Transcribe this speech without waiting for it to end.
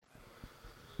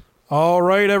All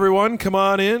right, everyone, come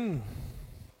on in.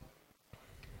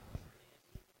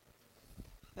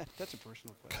 That's a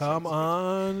personal question. Come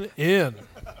on in.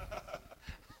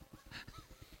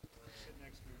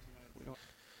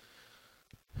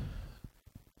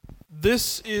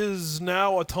 This is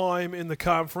now a time in the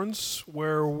conference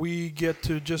where we get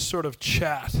to just sort of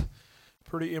chat,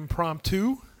 pretty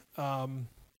impromptu.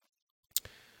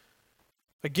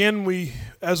 Again,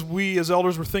 as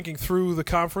elders were thinking through the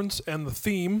conference and the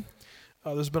theme,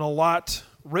 there's been a lot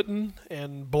written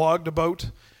and blogged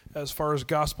about as far as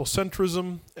gospel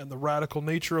centrism and the radical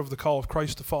nature of the call of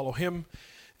Christ to follow him.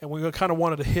 And we kind of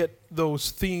wanted to hit those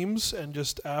themes and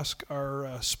just ask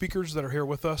our speakers that are here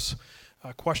with us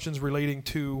questions relating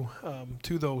to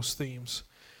those themes.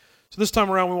 So this time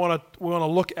around, we want to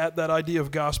look at that idea of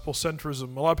gospel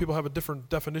centrism. A lot of people have a different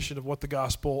definition of what the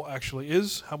gospel actually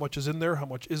is, how much is in there, how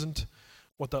much isn't,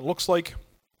 what that looks like.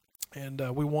 And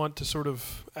we want to sort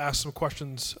of ask some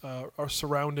questions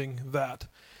surrounding that.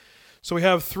 So we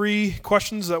have 3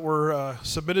 questions that were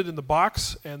submitted in the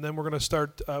box, and then we're going to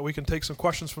start, we can take some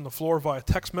questions from the floor via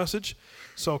text message.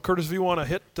 So Curtis, if you want to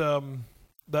hit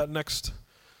that next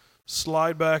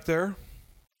slide back there.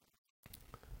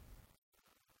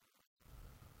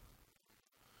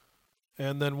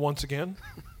 And then once again.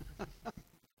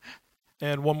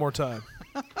 And one more time.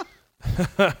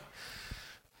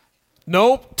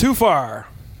 Nope, too far.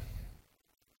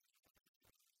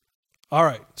 All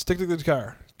right, stick to the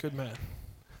car. Good man.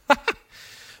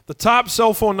 The top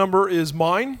cell phone number is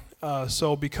mine,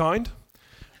 so be kind.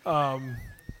 But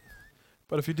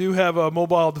if you do have a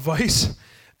mobile device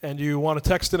and you want to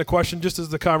text in a question just as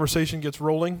the conversation gets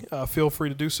rolling, feel free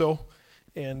to do so,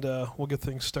 and we'll get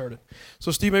things started.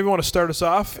 So Steve, maybe you want to start us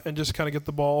off and just kind of get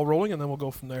the ball rolling, and then we'll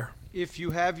go from there. If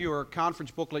you have your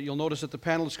conference booklet, you'll notice that the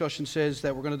panel discussion says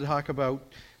that we're going to talk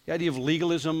about the idea of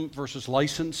legalism versus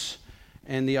license,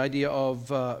 and the idea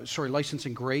of, license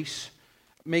and grace,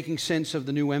 making sense of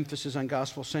the new emphasis on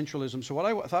gospel centralism. So what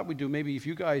I thought we'd do, maybe if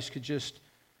you guys could just,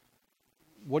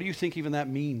 what do you think even that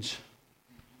means?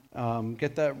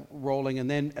 Get that rolling,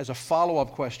 and then as a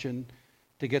follow-up question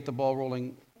to get the ball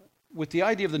rolling, with the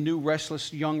idea of the new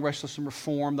young restless and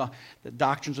reformed, the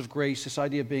doctrines of grace, this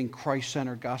idea of being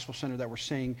Christ-centered, gospel-centered that we're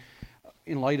seeing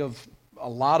in light of a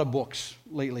lot of books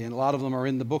lately, and a lot of them are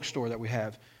in the bookstore that we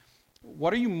have.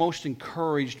 What are you most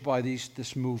encouraged by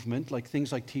this movement, like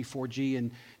things like T4G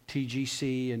and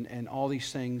TGC and all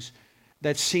these things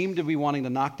that seem to be wanting to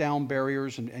knock down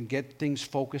barriers and get things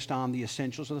focused on the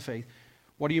essentials of the faith?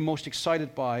 What are you most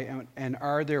excited by, and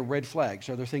are there red flags?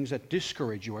 Are there things that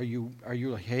discourage you? Are you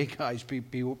like, hey guys,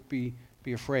 be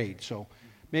afraid? So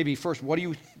maybe first, what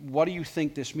do you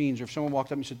think this means? Or if someone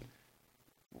walked up and said,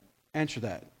 answer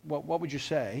that, what would you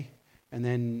say? And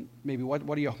then maybe what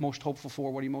are you most hopeful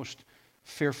for? What are you most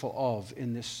fearful of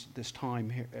in this time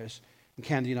here as in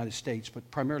Canada, the United States,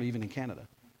 but primarily even in Canada?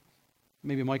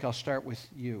 Maybe Mike, I'll start with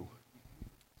you.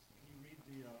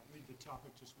 Can you read the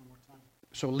topic just one more time?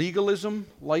 So legalism,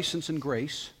 license, and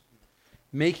grace,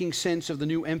 making sense of the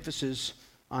new emphasis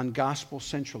on gospel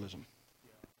centralism.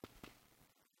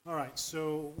 All right,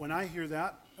 so when I hear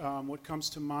that, what comes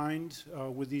to mind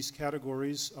with these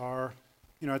categories are,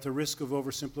 at the risk of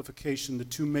oversimplification, the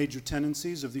 2 major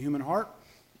tendencies of the human heart,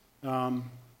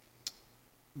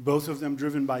 both of them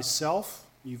driven by self.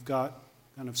 You've got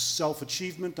kind of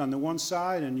self-achievement on the one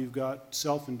side, and you've got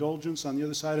self-indulgence on the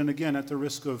other side. And again, at the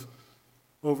risk of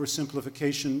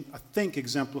oversimplification, I think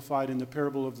exemplified in the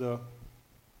parable of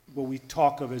what we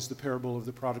talk of as the parable of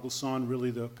the prodigal son,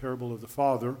 really the parable of the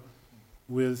father,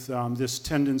 with this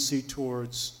tendency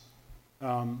towards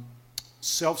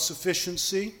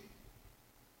self-sufficiency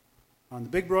on the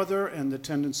big brother and the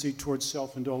tendency towards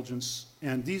self-indulgence.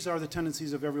 And these are the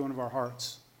tendencies of every one of our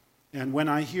hearts. And when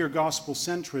I hear gospel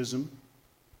centrism,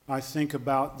 I think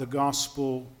about the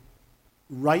gospel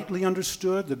rightly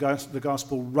understood, the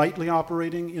gospel rightly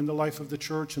operating in the life of the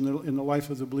church and in the life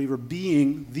of the believer,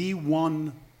 being the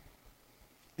one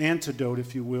antidote,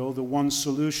 if you will, the one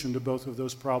solution to both of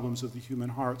those problems of the human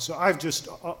heart. So I've just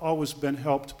always been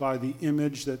helped by the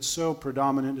image that's so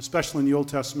predominant, especially in the Old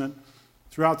Testament,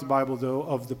 throughout the Bible, though,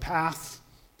 of the path.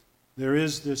 There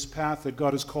is this path that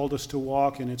God has called us to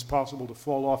walk, and it's possible to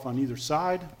fall off on either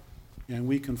side, and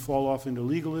we can fall off into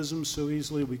legalism so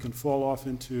easily. We can fall off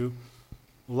into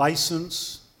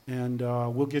license, and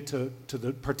we'll get to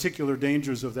the particular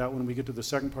dangers of that when we get to the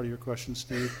second part of your question,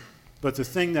 Steve. But the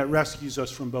thing that rescues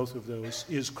us from both of those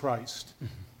is Christ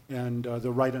and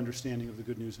the right understanding of the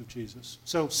good news of Jesus.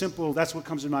 So simple, that's what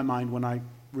comes in my mind when I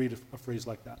read a phrase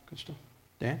like that. Good stuff.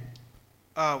 Dan?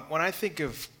 When I think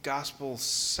of gospel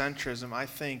centrism, I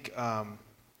think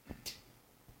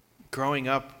growing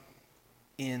up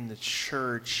in the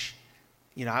church,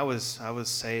 I was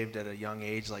saved at a young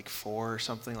age, like 4 or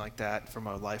something like that, from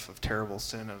a life of terrible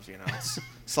sin of,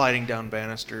 sliding down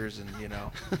banisters and,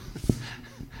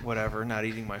 whatever, not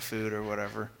eating my food or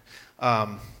whatever.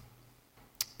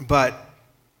 But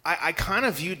I kind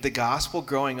of viewed the gospel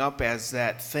growing up as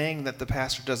that thing that the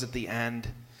pastor does at the end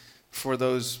for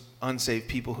those unsaved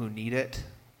people who need it.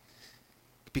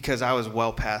 Because I was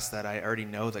well past that. I already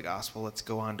know the gospel. Let's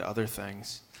go on to other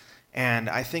things. And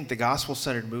I think the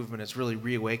gospel-centered movement has really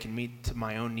reawakened me to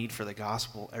my own need for the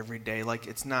gospel every day. Like,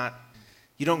 it's not,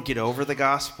 you don't get over the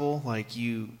gospel. Like,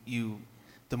 the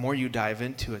more you dive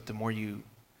into it, the more you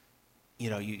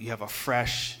have a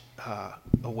fresh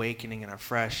awakening and a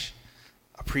fresh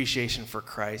appreciation for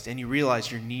Christ. And you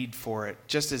realize your need for it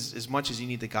just as much as you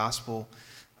need the gospel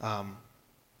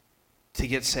to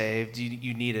get saved.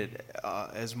 You need it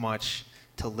as much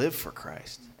to live for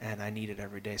Christ, and I need it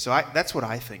every day. So that's what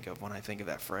I think of when I think of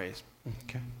that phrase.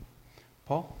 Okay.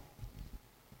 Paul?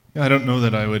 Yeah, I don't know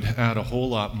that I would add a whole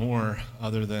lot more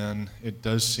other than it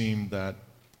does seem that,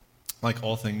 like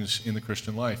all things in the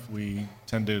Christian life, we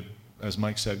tend to, as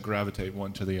Mike said, gravitate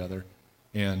one to the other.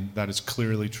 And that is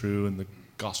clearly true in the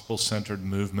gospel-centered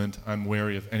movement. I'm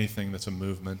wary of anything that's a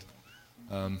movement.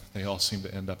 They all seem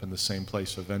to end up in the same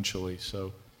place eventually.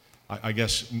 So I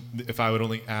guess if I would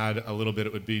only add a little bit,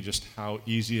 it would be just how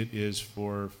easy it is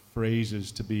for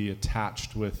phrases to be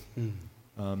attached with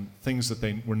things that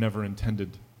they were never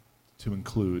intended to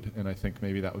include. And I think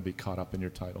maybe that would be caught up in your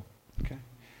title. Okay.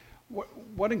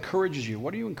 What encourages you?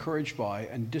 What are you encouraged by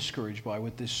and discouraged by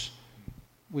with this,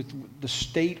 with the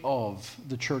state of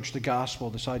the church, the gospel,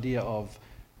 this idea of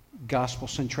gospel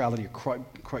centrality?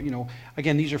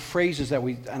 Again, these are phrases that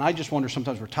and I just wonder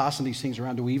sometimes we're tossing these things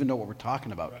around. Do we even know what we're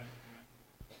talking about? Right.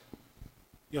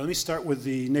 Yeah, let me start with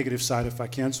the negative side if I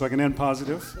can, so I can end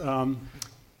positive.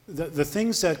 The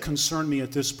things that concern me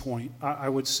at this point, I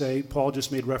would say, Paul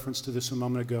just made reference to this a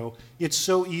moment ago, it's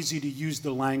so easy to use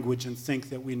the language and think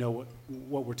that we know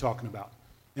what we're talking about.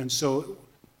 And so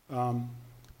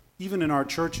even in our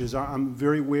churches, I'm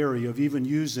very wary of even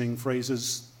using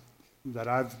phrases that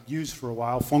I've used for a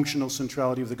while, functional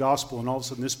centrality of the gospel, and all of a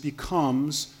sudden this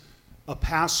becomes a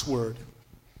password.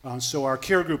 So our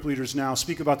care group leaders now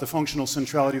speak about the functional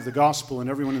centrality of the gospel, and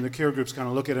everyone in the care groups kind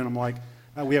of look at it and I'm like,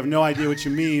 we have no idea what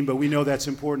you mean, but we know that's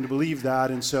important to believe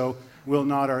that, and so we'll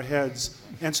nod our heads.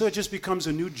 And so it just becomes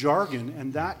a new jargon,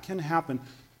 and that can happen.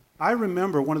 I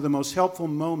remember one of the most helpful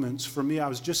moments for me, I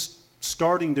was just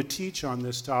starting to teach on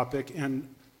this topic, and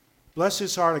bless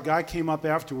his heart, a guy came up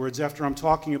afterwards after I'm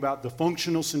talking about the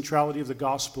functional centrality of the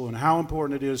gospel and how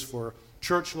important it is for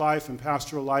church life and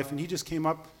pastoral life, and he just came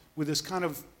up with this kind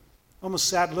of almost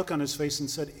sad look on his face and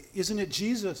said, "Isn't it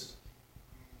Jesus?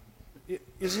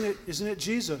 Isn't it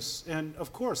Jesus?" And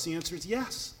of course, the answer is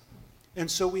yes. And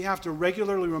so we have to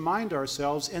regularly remind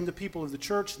ourselves and the people of the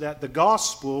church that the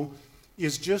gospel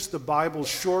is just the Bible's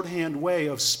shorthand way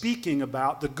of speaking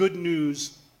about the good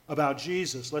news about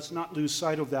Jesus. Let's not lose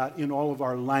sight of that in all of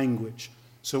our language.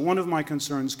 So one of my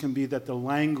concerns can be that the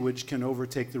language can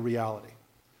overtake the reality.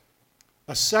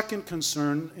 A second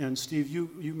concern, and Steve,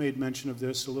 you made mention of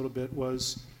this a little bit,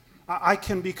 was I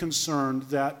can be concerned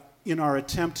that in our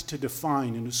attempt to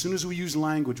define, and as soon as we use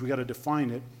language, we got to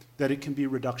define it, that it can be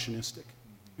reductionistic.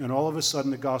 And all of a sudden,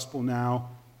 the gospel now,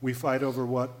 we fight over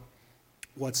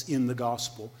what's in the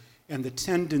gospel. And the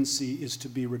tendency is to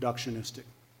be reductionistic.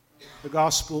 The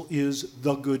gospel is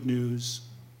the good news,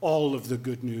 all of the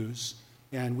good news,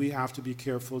 and we have to be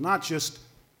careful, not just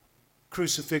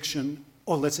crucifixion,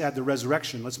 let's add the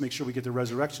resurrection, let's make sure we get the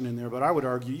resurrection in there, but I would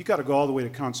argue you got to go all the way to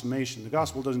consummation. The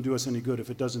gospel doesn't do us any good if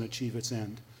it doesn't achieve its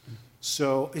end.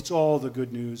 So it's all the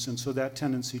good news, and so that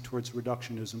tendency towards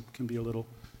reductionism can be a little.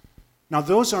 Now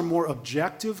those are more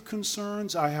objective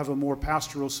concerns. I have a more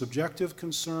pastoral subjective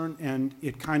concern, and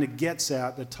it kind of gets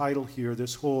at the title here,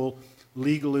 this whole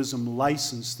legalism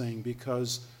license thing,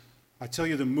 because I tell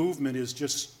you the movement is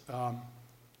just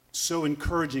so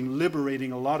encouraging,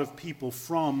 liberating a lot of people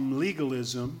from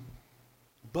legalism,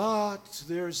 but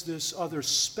there's this other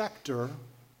specter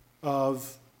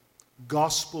of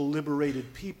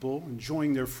gospel-liberated people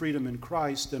enjoying their freedom in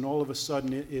Christ, and all of a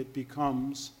sudden it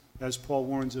becomes, as Paul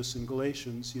warns us in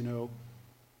Galatians,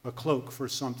 a cloak for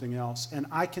something else. And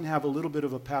I can have a little bit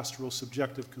of a pastoral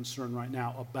subjective concern right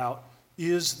now about,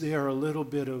 is there a little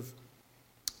bit of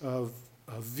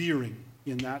veering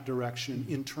in that direction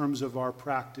in terms of our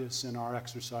practice and our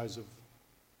exercise of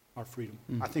our freedom?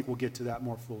 I think we'll get to that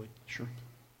more fully. Sure.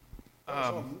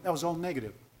 That was all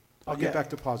negative. I'll get back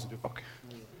to positive. Okay.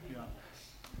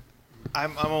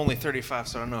 I'm only 35,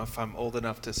 so I don't know if I'm old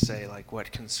enough to say like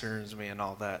what concerns me and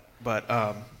all that. But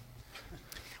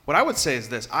what I would say is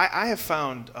this: I have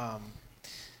found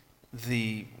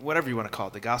the whatever you want to call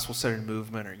it, the gospel-centered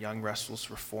movement or Young Restless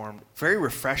Reformed, very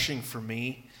refreshing for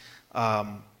me. I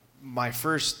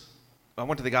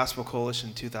went to the Gospel Coalition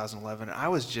in 2011. And I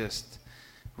was just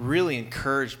really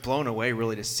encouraged, blown away,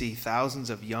 really, to see thousands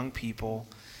of young people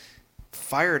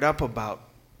fired up about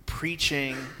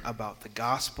preaching, about the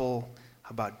gospel,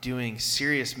 about doing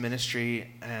serious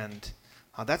ministry, and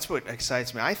that's what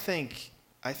excites me. I think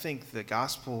the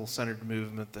gospel-centered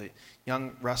movement, the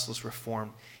Young Restless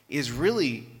Reformed, is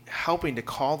really helping to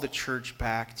call the church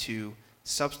back to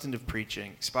substantive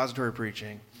preaching, expository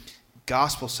preaching,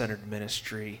 gospel-centered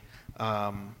ministry,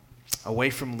 away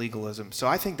from legalism. So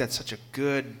I think that's such a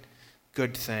good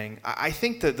thing. I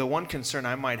think that the one concern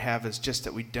I might have is just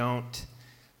that we don't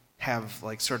have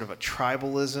like sort of a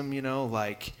tribalism,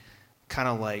 like kind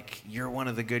of like you're one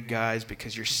of the good guys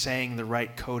because you're saying the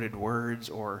right coded words,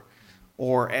 or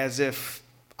as if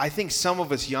I think some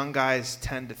of us young guys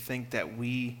tend to think that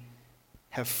we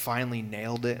have finally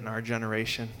nailed it in our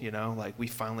generation, like we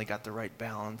finally got the right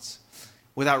balance,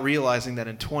 without realizing that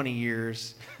in 20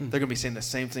 years they're going to be saying the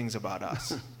same things about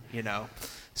us,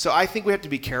 So I think we have to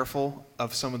be careful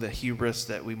of some of the hubris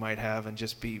that we might have and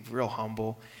just be real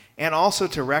humble. And also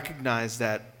to recognize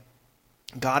that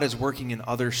God is working in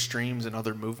other streams and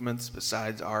other movements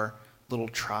besides our little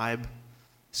tribe.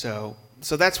 So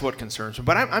that's what concerns me.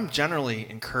 But I'm generally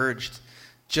encouraged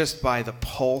just by the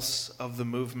pulse of the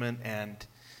movement and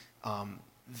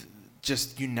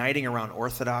just uniting around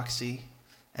orthodoxy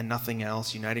and nothing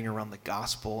else, uniting around the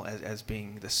gospel as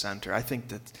being the center. I think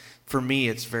that for me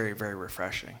it's very, very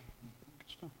refreshing.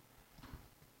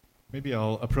 Maybe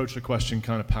I'll approach the question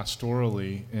kind of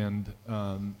pastorally, and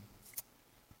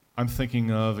I'm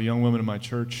thinking of a young woman in my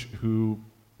church who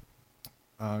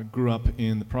grew up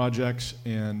in the projects,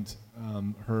 and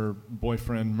her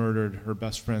boyfriend murdered her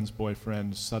best friend's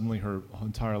boyfriend. Suddenly her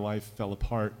entire life fell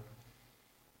apart.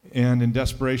 And in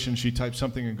desperation, she typed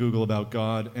something in Google about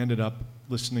God, ended up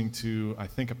listening to, I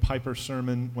think, a Piper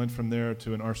sermon, went from there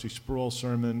to an R.C. Sproul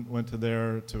sermon, went to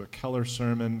there to a Keller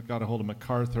sermon, got a hold of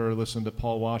MacArthur, listened to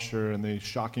Paul Washer and the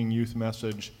shocking youth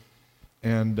message.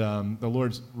 And the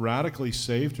Lord's radically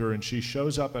saved her, and she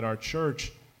shows up at our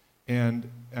church, and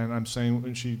I'm saying,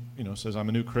 when she says, I'm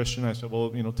a new Christian. I said,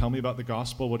 well, tell me about the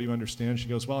gospel. What do you understand? She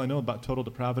goes, well, I know about total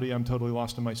depravity. I'm totally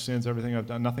lost in my sins. Everything I've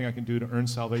done, nothing I can do to earn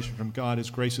salvation from God. His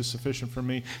grace is sufficient for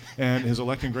me, and his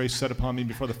electing grace set upon me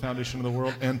before the foundation of the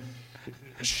world. And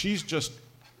she's just,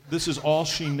 this is all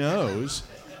she knows.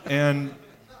 And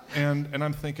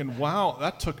I'm thinking, wow,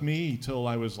 that took me till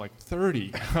I was like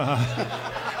 30.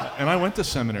 And I went to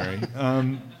seminary.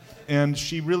 And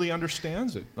she really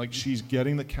understands it. Like, she's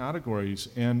getting the categories.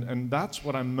 And that's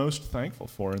what I'm most thankful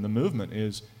for in the movement,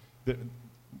 is that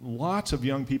lots of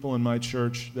young people in my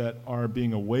church that are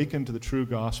being awakened to the true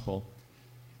gospel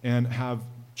and have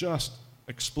just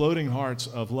exploding hearts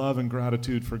of love and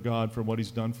gratitude for God for what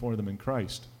he's done for them in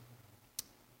Christ.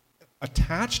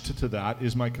 Attached to that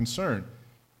is my concern.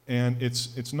 And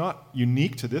it's not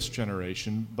unique to this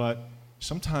generation, but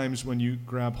sometimes when you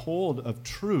grab hold of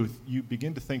truth, you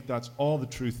begin to think that's all the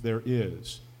truth there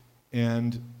is.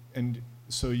 And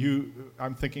so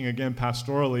I'm thinking again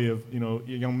pastorally of,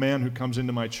 a young man who comes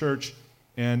into my church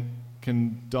and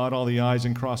can dot all the I's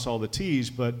and cross all the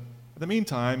T's, but in the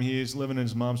meantime, he's living in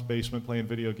his mom's basement playing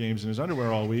video games in his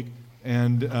underwear all week,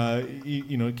 and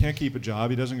he can't keep a job,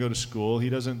 he doesn't go to school,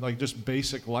 he doesn't, like, just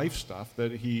basic life stuff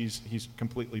that he's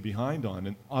completely behind on.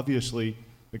 And obviously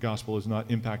the gospel has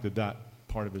not impacted that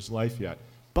part of his life yet.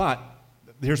 But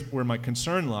here's where my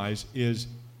concern lies, is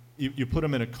you put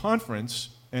him in a conference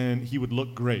and he would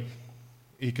look great.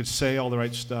 He could say all the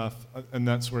right stuff, and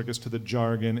that's where it gets to the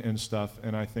jargon and stuff.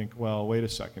 And I think, well, wait a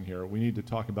second here. We need to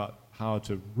talk about how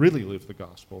to really live the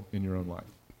gospel in your own life.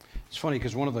 It's funny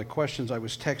because one of the questions I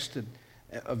was texted,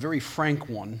 a very frank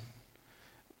one,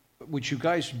 which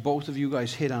both of you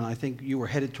guys hit on, I think you were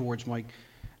headed towards, Mike.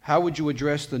 How would you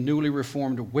address the newly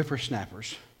reformed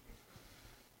whippersnappers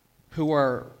who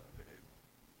are,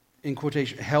 in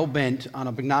quotation, hell-bent on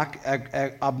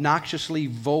obnoxiously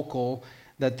vocal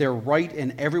that they're right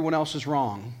and everyone else is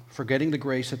wrong, forgetting the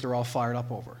grace that they're all fired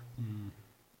up over? Mm.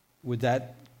 Would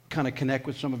that kind of connect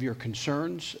with some of your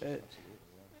concerns?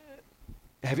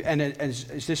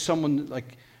 Is this someone,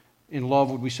 like, in love,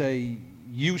 would we say,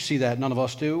 you see that, none of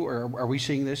us do? Or are we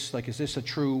seeing this? Like, is this a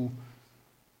true...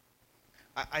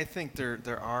 I think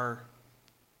there are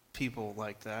people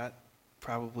like that,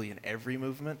 probably in every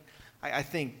movement. I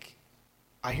think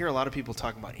I hear a lot of people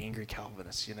talking about angry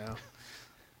Calvinists,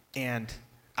 And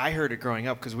I heard it growing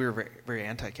up because we were very, very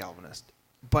anti-Calvinist.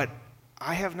 But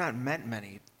I have not met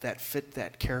many that fit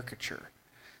that caricature.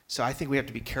 So I think we have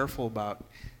to be careful about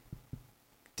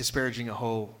disparaging a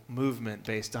whole movement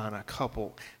based on a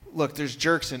couple. Look, there's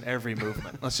jerks in every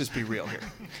movement. Let's just be real here.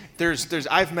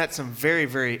 I've met some very,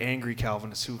 very angry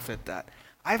Calvinists who fit that.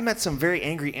 I've met some very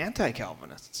angry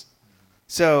anti-Calvinists.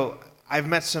 So I've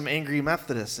met some angry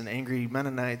Methodists and angry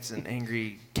Mennonites and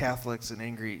angry Catholics and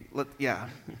angry, yeah.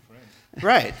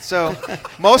 Right. So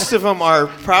most of them are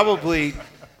probably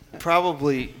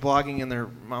blogging in their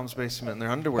mom's basement in their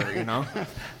underwear, you know.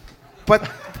 But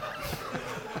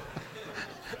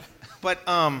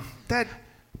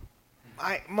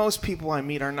most people I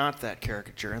meet are not that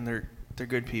caricature, and they're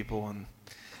good people,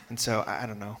 and so I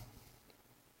don't know.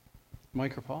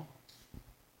 Mike or Paul?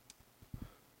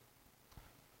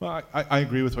 Well, I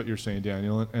agree with what you're saying,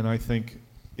 Daniel, and I think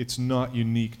it's not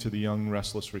unique to the Young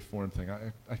Restless Reform thing.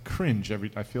 I cringe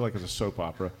I feel like it's a soap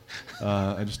opera.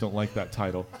 I just don't like that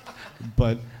title.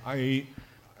 But I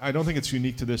don't think it's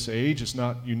unique to this age. It's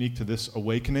not unique to this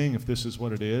awakening, if this is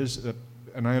what it is.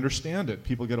 And I understand it.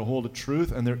 People get a hold of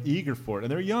truth, and they're eager for it,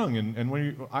 and they're young. And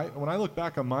when I look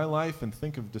back on my life and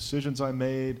think of decisions I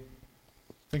made,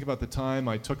 think about the time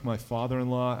I took my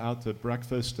father-in-law out to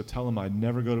breakfast to tell him I'd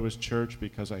never go to his church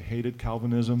because I hated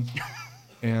Calvinism.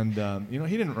 And,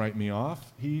 he didn't write me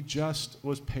off. He just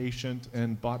was patient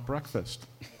and bought breakfast.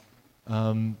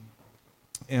 And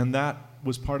that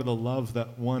was part of the love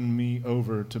that won me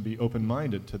over to be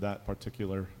open-minded to that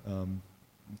particular,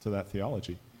 to that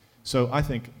theology. So I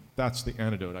think that's the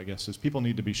antidote, I guess, is people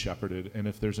need to be shepherded. And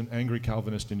if there's an angry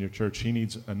Calvinist in your church, he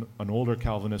needs an older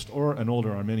Calvinist or an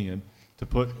older Arminian to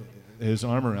put his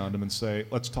arm around him and say,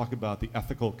 let's talk about the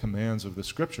ethical commands of the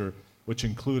Scripture, which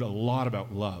include a lot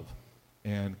about love.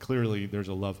 And clearly there's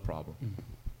a love problem.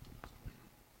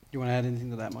 You want to add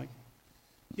anything to that, Mike?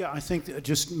 Yeah, I think that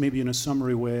just maybe in a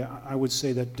summary way, I would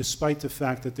say that despite the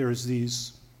fact that there's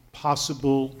these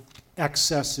possible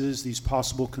excesses, these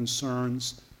possible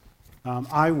concerns,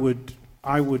 I would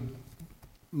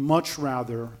much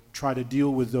rather try to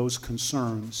deal with those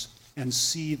concerns and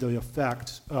see the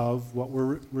effect of what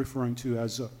we're referring to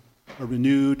as a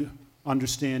renewed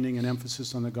understanding and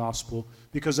emphasis on the gospel,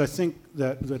 because I think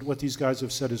that what these guys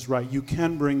have said is right. You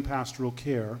can bring pastoral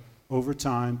care over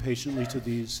time, patiently to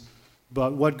these,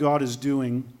 but what God is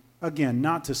doing, again,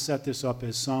 not to set this up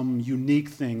as some unique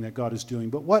thing that God is doing,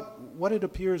 but what it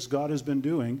appears God has been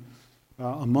doing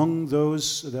among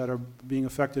those that are being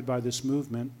affected by this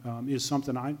movement is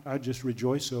something I just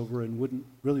rejoice over and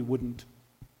wouldn't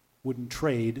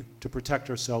trade to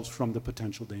protect ourselves from the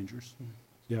potential dangers.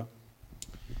 Yeah.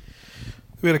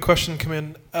 We had a question come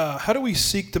in. How do we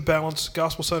seek to balance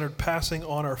gospel-centered passing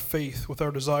on our faith with our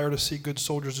desire to see good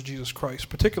soldiers of Jesus Christ?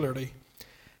 Particularly,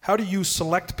 how do you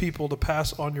select people to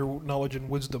pass on your knowledge and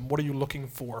wisdom? What are you looking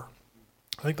for?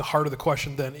 I think the heart of the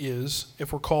question then is,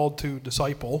 if we're called to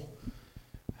disciple,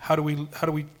 how do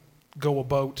we go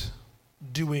about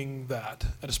doing that?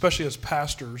 And especially as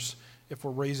pastors, if we're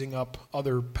raising up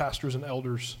other pastors and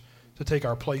elders to take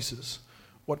our places,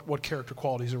 what character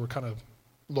qualities are we kind of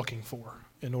looking for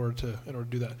in order to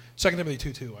do that? 2 Timothy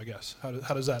 2:2, I guess.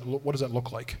 What does that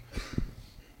look like?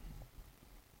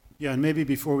 Yeah, and maybe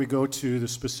before we go to the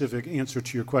specific answer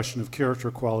to your question of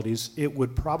character qualities, it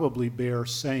would probably bear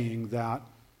saying that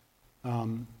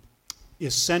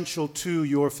essential to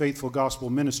your faithful gospel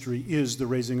ministry is the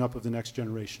raising up of the next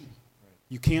generation.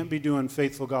 You can't be doing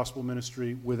faithful gospel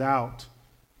ministry without,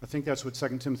 I think that's what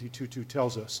 2 Timothy 2:2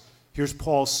 tells us. Here's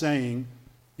Paul saying,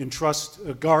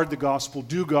 guard the gospel,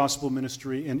 do gospel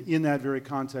ministry, and in that very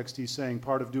context he's saying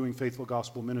part of doing faithful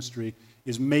gospel ministry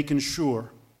is making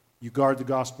sure you guard the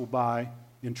gospel by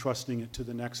entrusting it to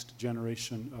the next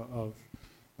generation of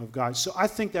guys. So I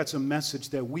think that's a message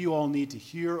that we all need to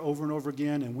hear over and over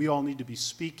again, and we all need to be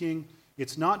speaking.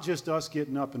 It's not just us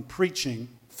getting up and preaching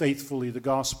faithfully the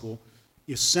gospel.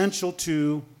 Essential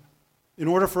to, in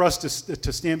order for us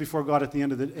to stand before God at the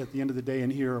end of the day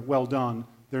and hear, well done,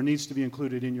 there needs to be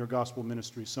included in your gospel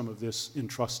ministry some of this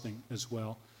entrusting as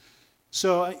well.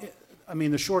 So, I mean,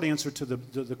 the short answer to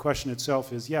the question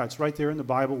itself is, yeah, it's right there in the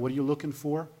Bible. What are you looking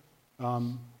for?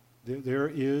 There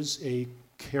is a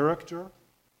character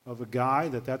of a guy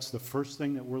that's the first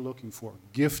thing that we're looking for.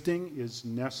 Gifting is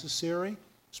necessary.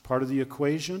 It's part of the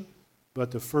equation.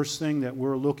 But the first thing that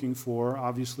we're looking for,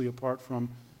 obviously apart from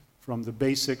the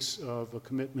basics of a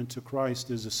commitment to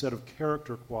Christ, is a set of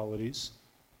character qualities.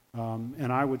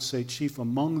 And I would say chief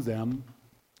among them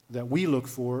that we look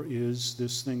for is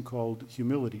this thing called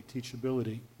humility.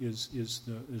 Teachability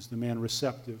is the man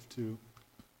receptive to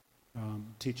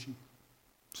teaching.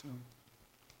 So,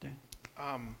 Dan?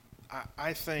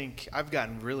 I think I've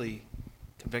gotten really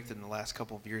convicted in the last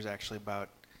couple of years, actually, about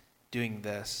doing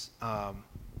this. And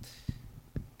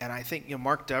I think,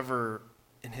 Mark Dever,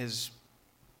 in his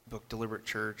book Deliberate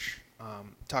Church,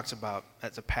 talks about,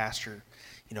 as a pastor,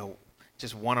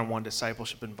 just one-on-one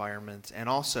discipleship environments, and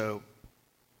also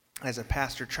as a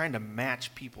pastor trying to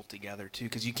match people together too,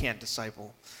 because you can't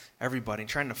disciple everybody, and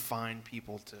trying to find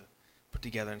people to put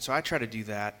together. And so I try to do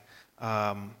that.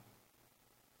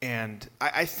 And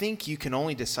I think you can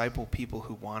only disciple people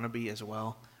who want to be as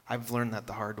well. I've learned that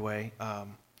the hard way.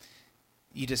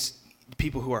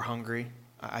 People who are hungry,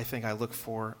 I think I look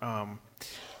for.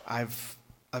 I've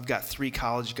got 3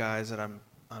 college guys that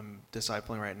I'm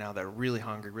discipling right now that are really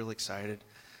hungry, really excited,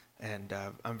 and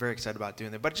I'm very excited about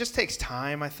doing that. But it just takes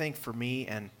time, I think, for me,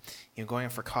 and going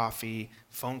out for coffee,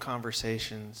 phone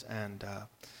conversations, and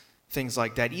things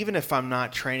like that. Even if I'm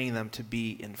not training them to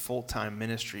be in full-time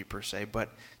ministry per se, but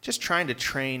just trying to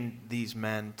train these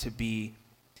men to be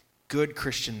good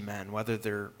Christian men, whether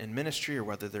they're in ministry or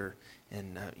whether they're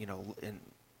in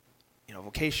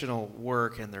vocational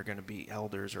work and they're going to be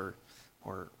elders or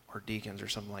deacons or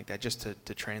something like that, just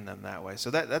to train them that way. So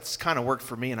that's kind of worked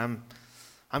for me, and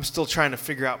I'm still trying to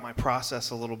figure out my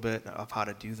process a little bit of how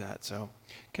to do that. So,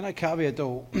 Can I caveat,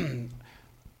 though?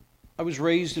 I was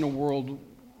raised in a world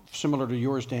similar to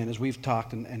yours, Dan, as we've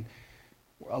talked, and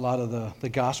a lot of the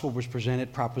gospel was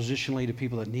presented propositionally to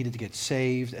people that needed to get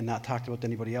saved and not talked about to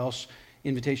anybody else,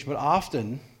 invitation. But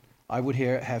often I would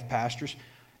have pastors,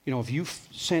 if you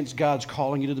sense God's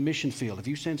calling you to the mission field, if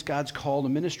you sense God's call to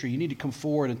ministry, you need to come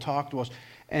forward and talk to us.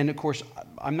 And of course,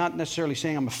 I'm not necessarily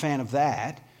saying I'm a fan of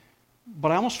that,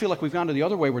 but I almost feel like we've gone to the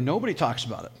other way where nobody talks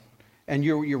about it. And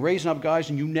you're raising up guys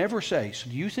and you never say, so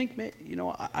do you think,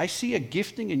 I see a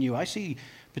gifting in you, I see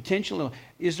potential.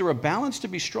 Is there a balance to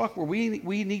be struck where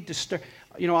we need to start?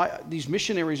 These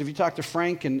missionaries, if you talk to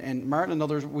Frank and Martin and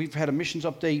others, we've had a missions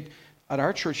update at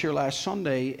our church here last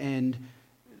Sunday, and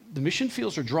the mission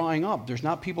fields are drying up. There's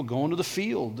not people going to the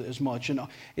field as much. And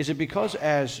is it because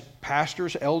as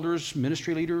pastors, elders,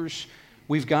 ministry leaders,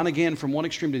 we've gone again from one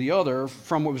extreme to the other,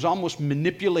 from what was almost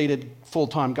manipulated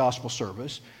full-time gospel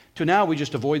service to now we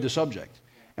just avoid the subject.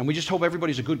 And we just hope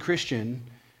everybody's a good Christian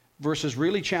versus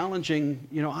really challenging,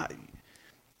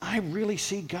 I really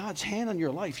see God's hand on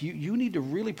your life. You need to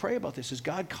really pray about this. Is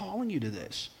God calling you to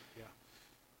this?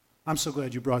 I'm so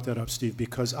glad you brought that up, Steve,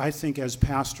 because I think as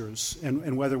pastors,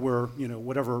 and whether we're,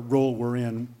 whatever role we're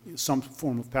in, some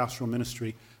form of pastoral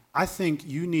ministry, I think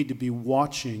you need to be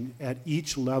watching at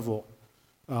each level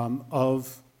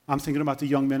I'm thinking about the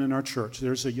young men in our church.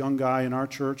 There's a young guy in our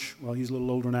church, well, he's a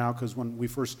little older now because when he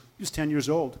was 10 years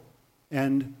old,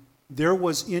 and there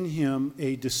was in him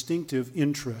a distinctive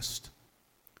interest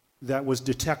that was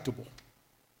detectable.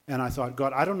 And I thought,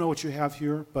 God, I don't know what you have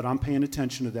here, but I'm paying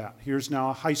attention to that. Here's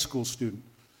now a high school student.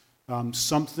 And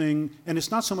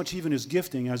it's not so much even his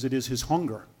gifting as it is his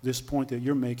hunger, this point that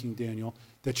you're making, Daniel,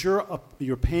 that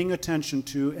you're paying attention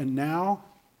to and now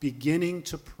beginning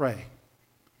to pray.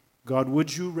 God,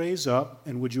 would you raise up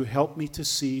and would you help me to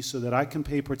see so that I can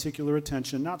pay particular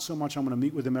attention? Not so much I'm going to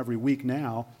meet with him every week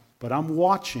now, but I'm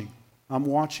watching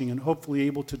and hopefully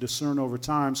able to discern over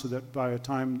time so that by the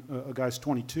time a guy's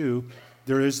 22,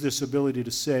 there is this ability to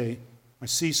say, I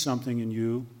see something in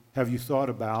you. Have you thought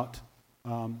about?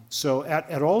 So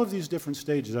at all of these different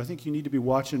stages, I think you need to be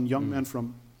watching young men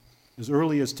from as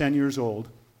early as 10 years old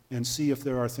and see if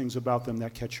there are things about them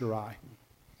that catch your eye.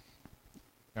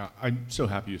 Yeah, I'm so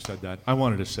happy you said that. I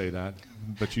wanted to say that,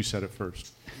 but you said it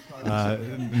first.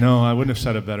 No, I wouldn't have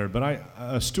said it better.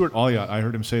 But Stuart Alliott, I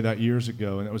heard him say that years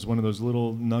ago, and it was one of those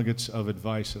little nuggets of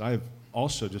advice that I've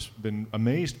also just been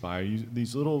amazed by.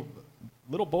 These little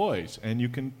boys, and you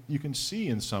can see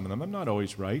in some of them. I'm not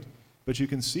always right, but you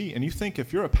can see, and you think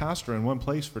if you're a pastor in one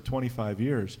place for 25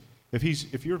 years,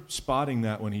 if you're spotting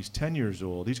that when he's 10 years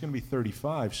old, he's going to be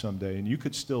 35 someday, and you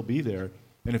could still be there.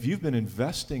 And if you've been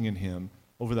investing in him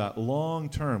over that long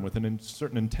term with a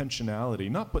certain intentionality,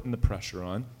 not putting the pressure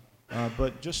on,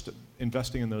 but just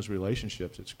investing in those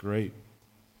relationships, it's great.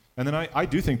 And then I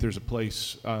do think there's a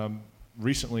place.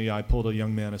 Recently, I pulled a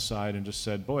young man aside and just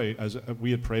said, boy, as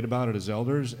we had prayed about it as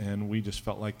elders, and we just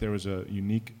felt like there was a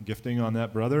unique gifting on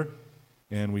that brother,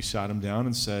 and we sat him down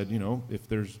and said,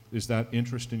 is that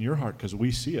interest in your heart? Because we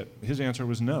see it. His answer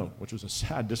was no, which was a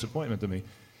sad disappointment to me.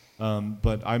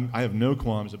 But I have no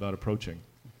qualms about approaching.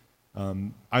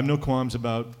 I have no qualms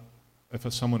about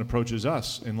if someone approaches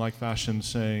us in like fashion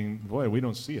saying, boy, we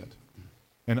don't see it.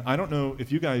 And I don't know if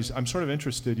you guys, I'm sort of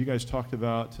interested, you guys talked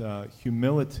about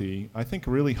humility. I think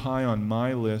really high on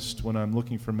my list when I'm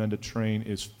looking for men to train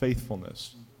is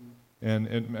faithfulness.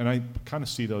 And I kind of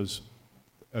see those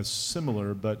as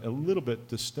similar, but a little bit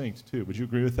distinct too. Would you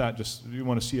agree with that? Just you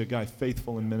want to see a guy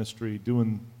faithful in ministry,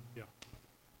 doing.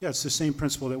 Yeah, it's the same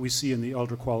principle that we see in the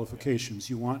elder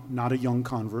qualifications. You want not a young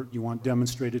convert. You want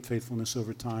demonstrated faithfulness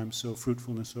over time, so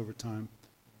fruitfulness over time.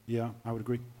 Yeah, I would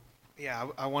agree. Yeah,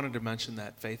 I wanted to mention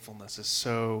that faithfulness is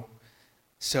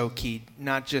so key,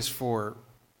 not just for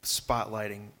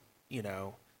spotlighting,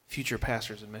 future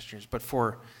pastors and missionaries, but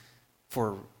for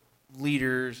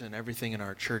leaders and everything in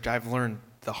our church. I've learned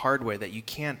the hard way that you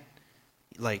can't,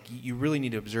 you really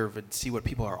need to observe and see what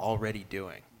people are already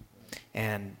doing.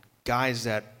 And guys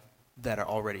that are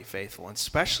already faithful, and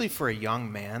especially for a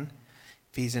young man,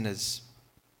 if he's in his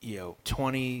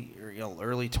 20 or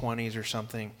early 20s or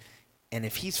something, and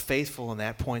if he's faithful in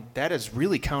that point, that is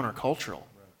really countercultural,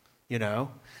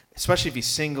 especially if he's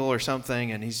single or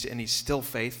something and he's still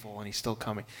faithful and he's still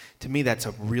coming. To me, that's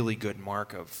a really good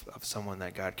mark of someone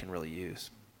that God can really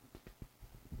use.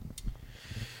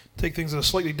 Take things in a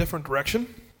slightly different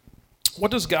direction. What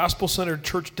does gospel-centered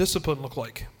church discipline look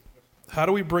like? How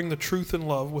do we bring the truth and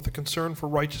love with a concern for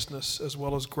righteousness as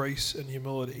well as grace and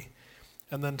humility?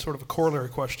 And then sort of a corollary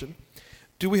question.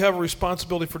 Do we have a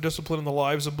responsibility for discipline in the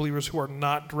lives of believers who are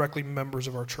not directly members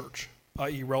of our church,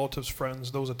 i.e. relatives,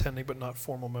 friends, those attending but not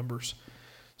formal members?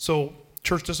 So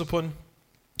church discipline,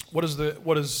 what does that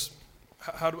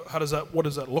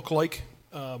look like?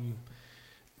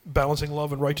 Balancing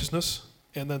love and righteousness.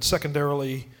 And then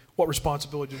secondarily, what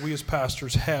responsibility do we as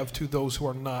pastors have to those who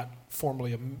are not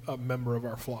formally a member of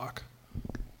our flock?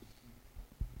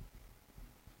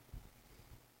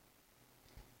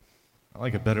 I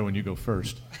like it better when you go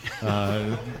first.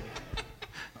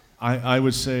 I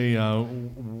would say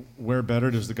where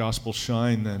better does the gospel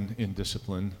shine than in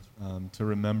discipline, to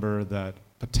remember that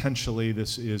potentially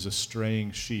this is a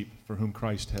straying sheep for whom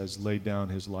Christ has laid down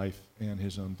his life and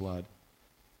his own blood.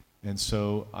 And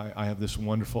so I have this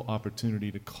wonderful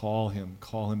opportunity to call him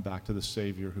back to the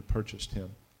Savior who purchased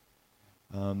him.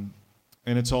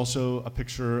 And it's also a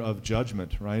picture of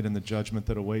judgment, right? And the judgment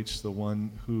that awaits the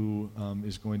one who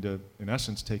is going to, in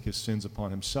essence, take his sins upon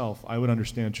himself. I would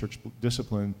understand church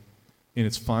discipline in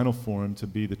its final form to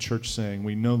be the church saying,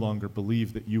 we no longer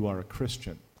believe that you are a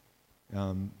Christian.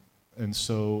 And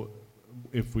so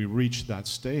if we reach that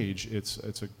stage, it's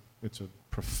a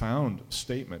profound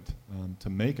statement to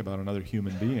make about another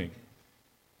human being.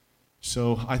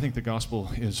 So I think the gospel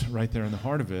is right there in the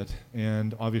heart of it,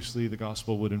 and obviously the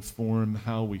gospel would inform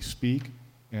how we speak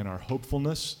and our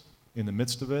hopefulness in the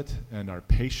midst of it, and our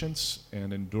patience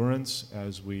and endurance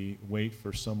as we wait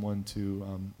for someone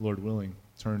to, Lord willing,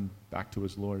 turn back to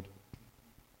his Lord.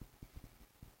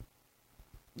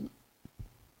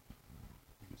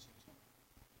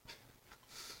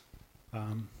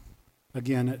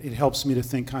 Again, it helps me to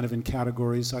think kind of in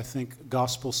categories. I think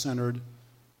gospel-centered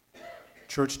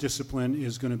church discipline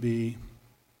is going to be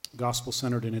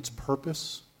gospel-centered in its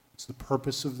purpose. It's the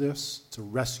purpose of this. It's a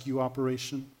rescue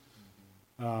operation.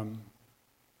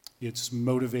 It's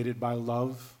motivated by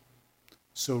love.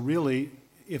 So really,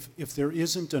 if there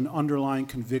isn't an underlying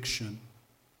conviction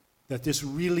that this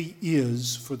really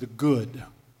is for the good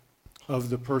of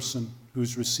the person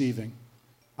who's receiving,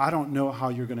 I don't know how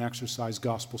you're going to exercise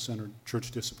gospel-centered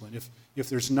church discipline. If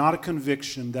there's not a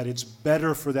conviction that it's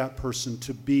better for that person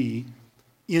to be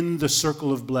in the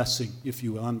circle of blessing, if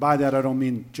you will. And by that, I don't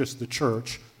mean just the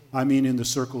church. I mean in the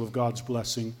circle of God's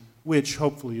blessing, which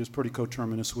hopefully is pretty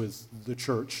coterminous with the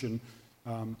church. And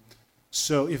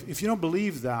so if you don't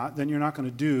believe that, then you're not going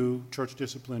to do church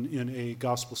discipline in a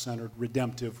gospel-centered,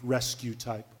 redemptive,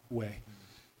 rescue-type way.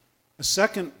 A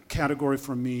second category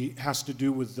for me has to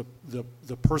do with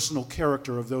the personal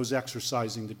character of those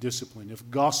exercising the discipline. If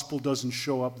gospel doesn't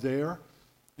show up there,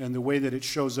 and the way that it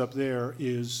shows up there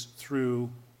is through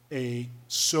a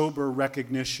sober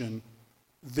recognition,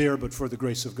 there but for the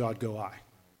grace of God go I.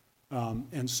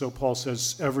 And so Paul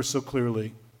says ever so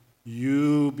clearly,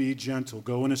 you be gentle.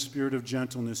 Go in a spirit of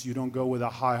gentleness. You don't go with a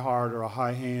high heart or a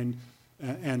high hand,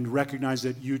 and recognize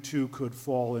that you too could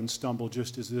fall and stumble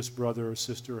just as this brother or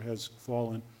sister has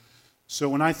fallen. So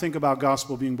when I think about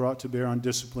gospel being brought to bear on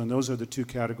discipline, those are the two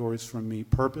categories from me.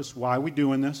 Purpose, why are we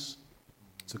doing this?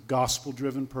 It's a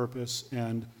gospel-driven purpose,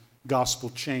 and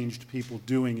gospel-changed people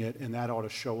doing it, and that ought to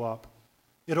show up.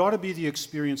 It ought to be the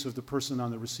experience of the person on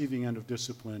the receiving end of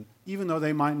discipline, even though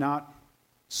they might not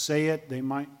say it, they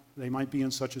might be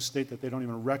in such a state that they don't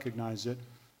even recognize it.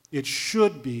 It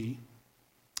should be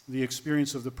the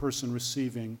experience of the person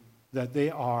receiving that they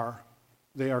are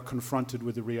confronted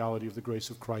with the reality of the grace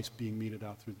of Christ being meted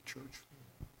out through the church.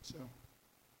 So,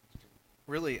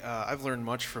 really, I've learned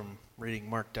much from reading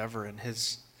Mark Dever and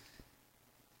his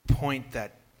point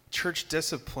that church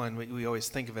discipline, we always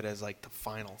think of it as like the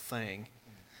final thing.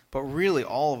 But really,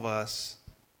 all of us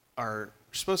are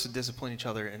supposed to discipline each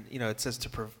other. And, it says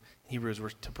Hebrews, we're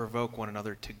to provoke one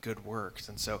another to good works.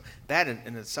 And so that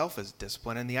in itself is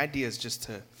discipline. And the idea is just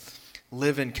to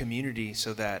live in community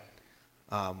so that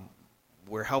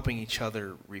we're helping each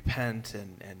other repent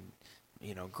and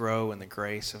grow in the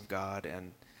grace of God.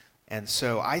 And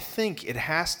so I think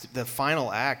the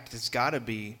final act has got to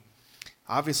be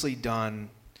obviously done,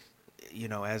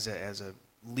 as a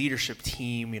leadership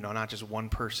team, not just one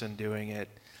person doing it,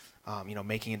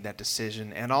 making that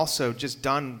decision, and also just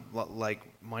done, like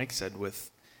Mike said,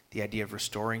 with the idea of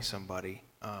restoring somebody,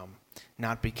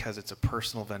 not because it's a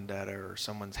personal vendetta or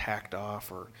someone's hacked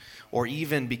off, or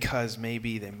even because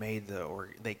maybe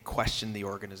they questioned the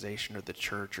organization or the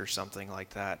church or something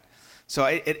like that. So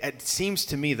it seems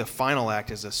to me the final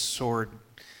act is a sword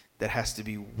that has to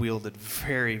be wielded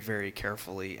very, very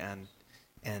carefully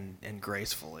and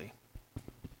gracefully.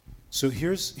 So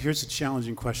here's a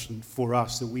challenging question for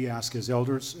us that we ask as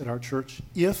elders at our church.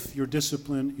 If your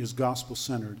discipline is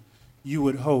gospel-centered, you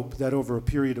would hope that over a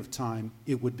period of time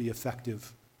it would be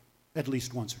effective at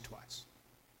least once or twice.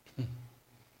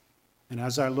 And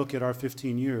as I look at our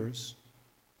 15 years,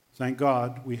 thank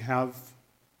God we have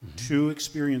two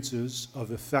experiences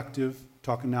of effective,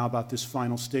 talking now about this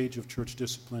final stage of church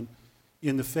discipline,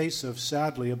 in the face of,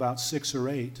 sadly, about 6 or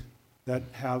 8 that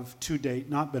have to date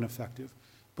not been effective.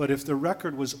 But if the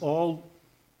record was all,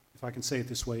 if I can say it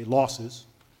this way, losses,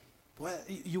 well,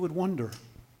 you would wonder.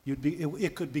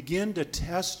 It could begin to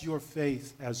test your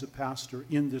faith as a pastor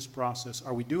in this process.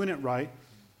 Are we doing it right?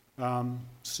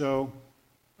 So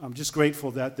I'm just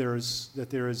grateful that there is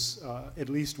at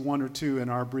least 1 or 2 in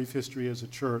our brief history as a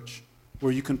church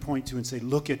where you can point to and say,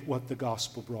 look at what the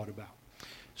gospel brought about.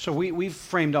 So we've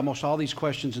framed almost all these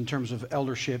questions in terms of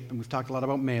eldership, and we've talked a lot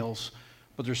about males,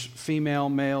 but there's female,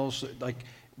 males, like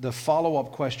the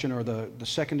follow-up question or the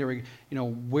secondary,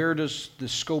 where does the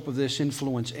scope of this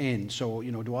influence end? So,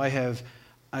 do I have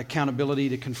accountability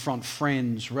to confront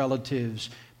friends, relatives,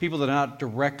 people that are not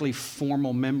directly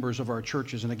formal members of our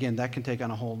churches? And again, that can take on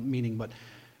a whole meaning, but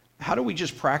how do we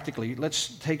just practically,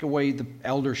 let's take away the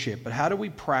eldership, but how do we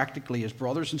practically, as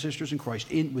brothers and sisters in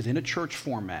Christ, within a church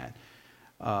format,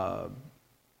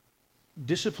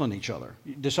 discipline each other?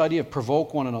 This idea of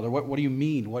provoke one another, what do you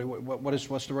mean?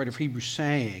 What's the writer of Hebrews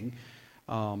saying?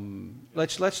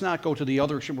 Let's not go to the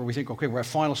other extreme where we think, okay, we're at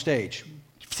final stage.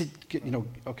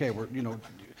 Okay,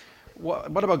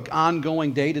 what about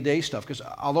ongoing day-to-day stuff? Because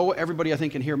although everybody I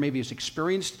think in here maybe has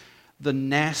experienced the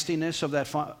nastiness of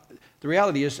that, the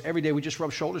reality is every day we just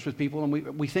rub shoulders with people and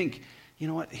we think, you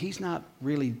know what, he's not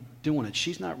really doing it,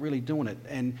 she's not really doing it,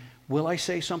 and will I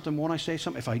say something? Won't I say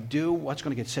something? If I do, what's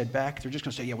going to get said back? They're just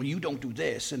going to say, yeah, well, you don't do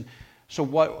this. And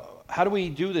so how do we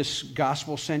do this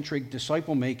gospel-centric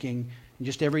disciple-making in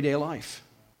just everyday life?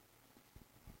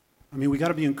 I mean, we got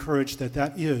to be encouraged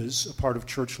that is a part of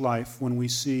church life when we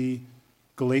see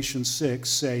Galatians 6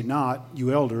 say, not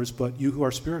you elders, but you who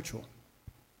are spiritual.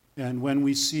 And when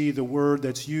we see the word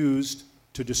that's used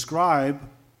to describe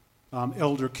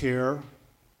elder care,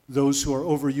 those who are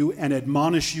over you and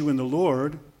admonish you in the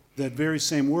Lord, that very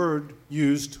same word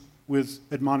used with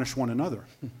admonish one another.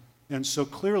 And so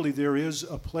clearly there is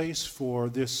a place for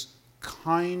this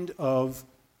kind of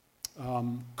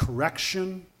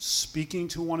correction, speaking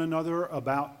to one another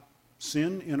about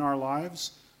sin in our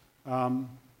lives,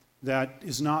 that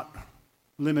is not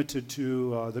limited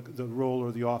to the role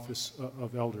or the office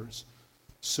of elders.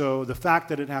 So the fact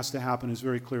that it has to happen is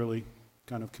very clearly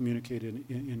kind of communicated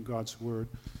in God's word.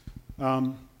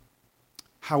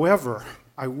 However,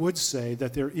 I would say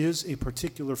that there is a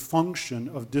particular function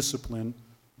of discipline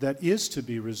that is to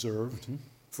be reserved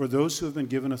for those who have been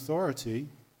given authority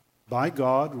by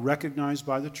God, recognized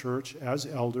by the church as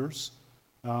elders.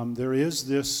 There is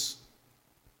this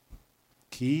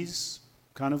keys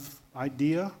kind of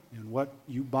idea, and what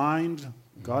you bind,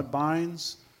 God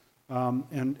binds.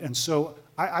 And so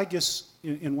I guess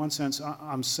in one sense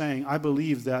I'm saying I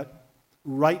believe that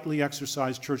rightly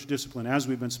exercised church discipline, as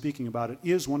we've been speaking about it,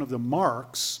 is one of the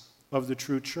marks of the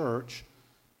true church,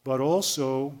 but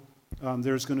also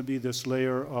there's going to be this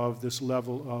layer of this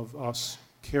level of us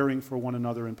caring for one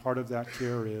another, and part of that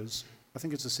care is, I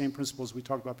think it's the same principles we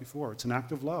talked about before. It's an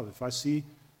act of love. If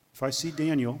I see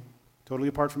Daniel, totally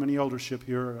apart from any eldership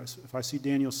here, if I see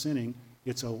Daniel sinning,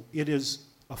 it is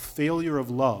a failure of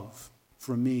love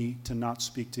for me to not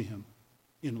speak to him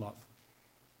in love.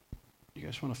 You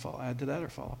guys want to add to that or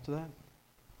follow up to that?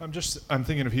 I'm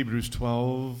thinking of Hebrews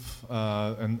 12,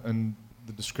 and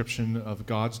the description of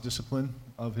God's discipline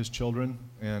of his children,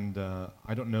 and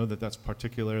I don't know that that's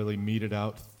particularly meted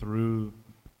out through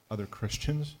other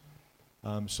Christians.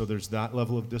 So there's that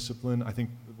level of discipline. I think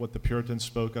what the Puritans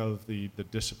spoke of, the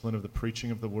discipline of the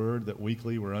preaching of the word, that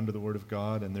weekly we're under the word of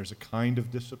God, and there's a kind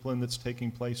of discipline that's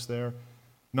taking place there.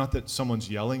 Not that someone's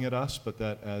yelling at us, but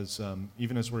that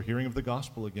even as we're hearing of the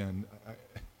gospel again,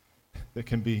 that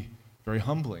can be very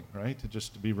humbling, right?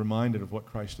 To be reminded of what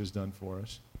Christ has done for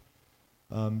us.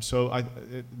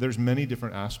 There's many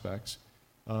different aspects.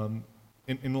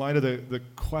 In light of the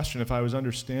question, if I was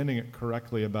understanding it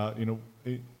correctly about,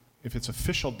 if it's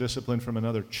official discipline from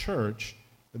another church,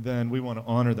 then we want to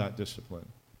honor that discipline.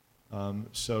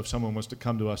 So if someone was to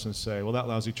come to us and say, well, that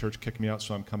lousy church kicked me out,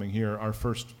 so I'm coming here, our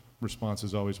first response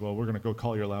is always, well, we're going to go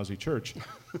call your lousy church,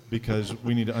 because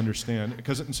we need to understand,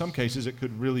 because in some cases it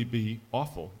could really be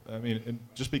awful. I mean,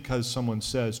 just because someone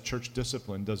says church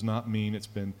discipline does not mean it's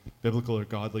been biblical or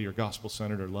godly or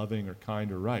gospel-centered or loving or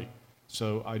kind or right.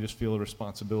 So I just feel a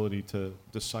responsibility to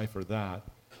decipher that.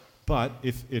 But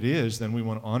if it is, then we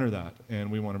want to honor that, and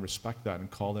we want to respect that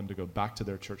and call them to go back to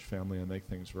their church family and make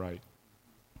things right.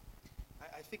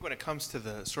 I think when it comes to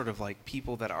the sort of like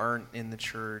people that aren't in the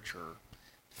church or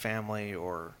family,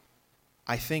 or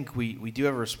I think we do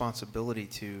have a responsibility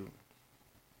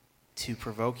to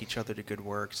provoke each other to good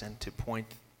works and to point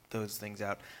those things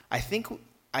out. I think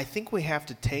we have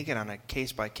to take it on a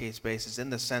case-by-case basis, in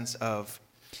the sense of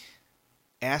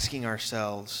asking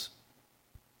ourselves,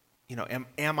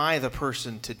 am I the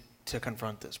person to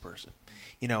confront this person?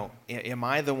 Am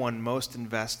I the one most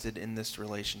invested in this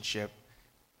relationship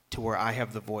to where I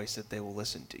have the voice that they will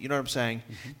listen to? You know what I'm saying?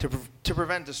 Mm-hmm. To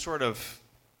prevent a sort of,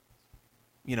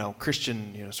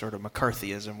 Christian, sort of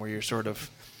McCarthyism, where you're sort of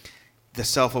the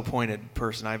self-appointed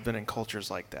person. I've been in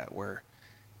cultures like that where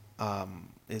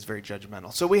is very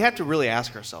judgmental. So we have to really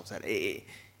ask ourselves that,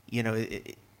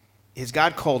 has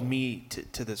God called me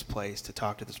to this place to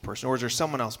talk to this person? Or is there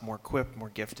someone else more equipped, more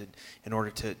gifted in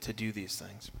order to do these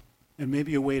things? And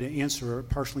maybe a way to answer, or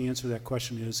partially answer that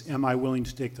question is, am I willing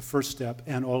to take the first step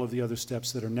and all of the other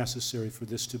steps that are necessary for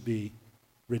this to be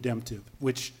redemptive?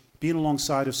 Which, being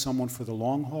alongside of someone for the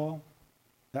long haul,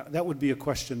 that would be a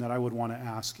question that I would want to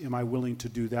ask. Am I willing to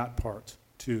do that part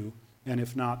too? And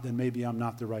if not, then maybe I'm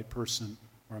not the right person,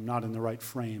 or I'm not in the right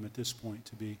frame at this point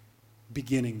to be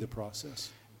beginning the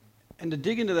process. And to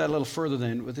dig into that a little further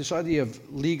then, with this idea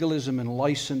of legalism and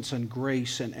license and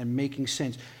grace and making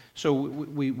sense. So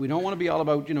we don't want to be all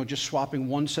about, just swapping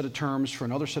one set of terms for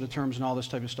another set of terms and all this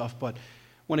type of stuff. But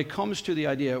when it comes to the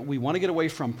idea, we want to get away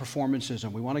from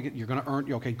performancism. We want to you're going to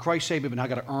earn, okay, Christ saved me, but now I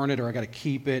got to earn it, or I got to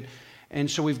keep it. And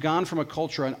so we've gone from a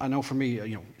culture, I know for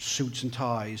me, suits and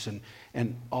ties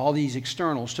and all these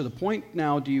externals, to the point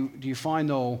now, do you find,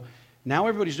 though, now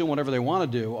everybody's doing whatever they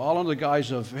want to do, all under the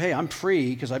guise of, hey, I'm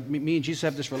free because me and Jesus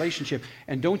have this relationship,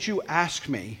 and don't you ask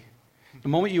me. The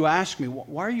moment you ask me,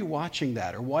 why are you watching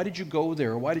that? Or why did you go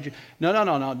there? Or why did you...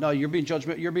 No, you're being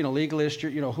judgmental. You're being a legalist.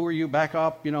 Who are you? Back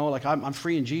up. I'm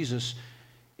free in Jesus.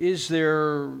 How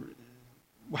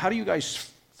do you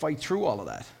guys fight through all of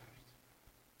that?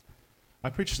 I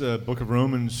preached the book of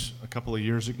Romans a couple of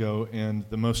years ago, and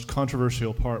the most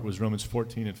controversial part was Romans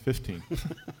 14 and 15,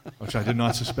 which I did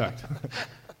not suspect.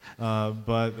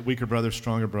 But weaker brother,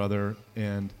 stronger brother,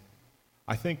 and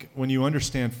I think when you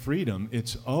understand freedom,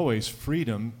 it's always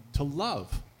freedom to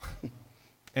love.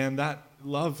 And that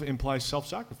love implies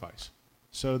self-sacrifice.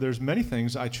 So there's many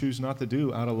things I choose not to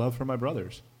do out of love for my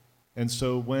brothers. And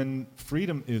so when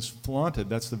freedom is flaunted,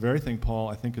 that's the very thing Paul,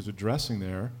 I think, is addressing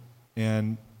there.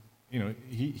 And,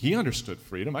 he understood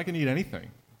freedom. I can eat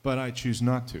anything, but I choose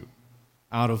not to,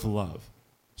 out of love.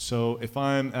 So if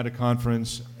I'm at a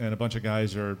conference and a bunch of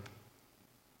guys are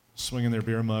swinging their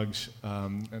beer mugs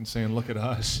and saying, look at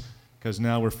us, because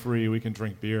now we're free, we can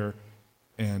drink beer.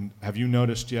 And have you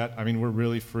noticed yet? I mean, we're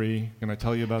really free. Can I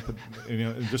tell you about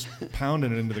just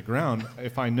pounding it into the ground?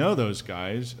 If I know those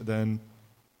guys, then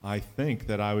I think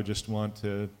that I would just want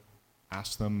to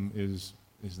ask them, is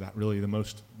that really the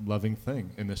most loving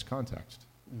thing in this context?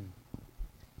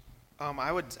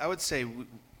 I would say,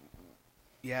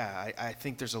 I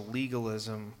think there's a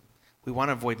legalism. We want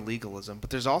to avoid legalism, but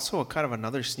there's also a kind of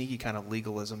another sneaky kind of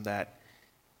legalism that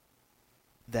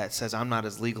says I'm not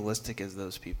as legalistic as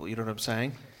those people. You know what I'm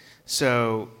saying?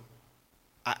 So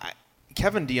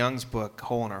Kevin DeYoung's book,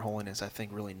 Hole in Our Holiness, I think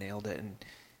really nailed it. And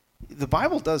the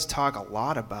Bible does talk a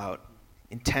lot about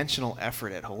intentional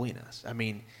effort at holiness. I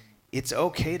mean, it's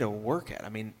okay to work at. I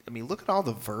mean, look at all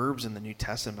the verbs in the New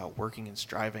Testament about working and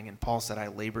striving. And Paul said, I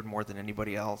labored more than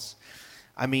anybody else.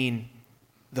 I mean,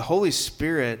 the Holy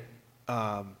Spirit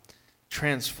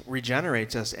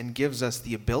regenerates us and gives us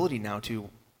the ability now to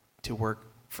work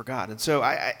for God. And so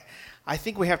I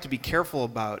think we have to be careful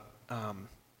about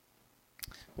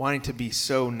wanting to be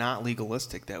so not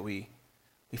legalistic that we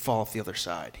fall off the other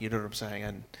side. You know what I'm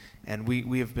saying? And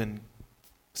we have been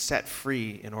set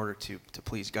free in order to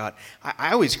please God.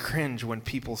 I always cringe when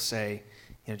people say,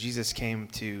 Jesus came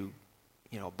to,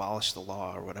 abolish the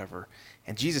law or whatever.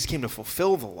 And Jesus came to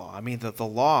fulfill the law. I mean, the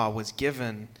law was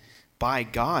given by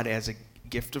God as a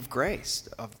gift of grace,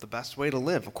 of the best way to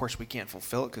live. Of course, we can't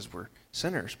fulfill it because we're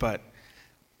sinners. But,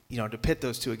 to pit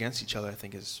those two against each other, I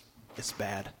think it's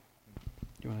bad.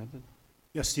 You want to add that?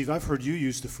 Yes, Steve, I've heard you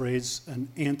use the phrase an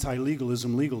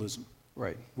anti-legalism legalism.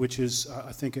 Right. Which is,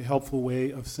 I think, a helpful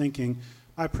way of thinking.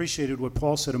 I appreciated what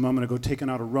Paul said a moment ago, taken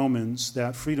out of Romans,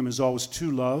 that freedom is always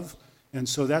to love. And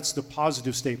so that's the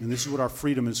positive statement. This is what our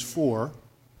freedom is for.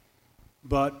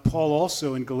 But Paul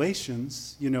also in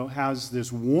Galatians, has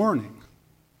this warning.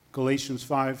 Galatians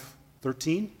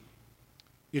 5:13.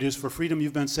 It is for freedom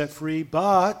you've been set free,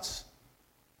 but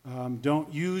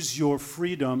don't use your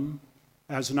freedom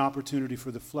as an opportunity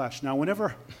for the flesh. Now,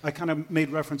 whenever I kind of made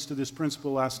reference to this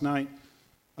principle last night,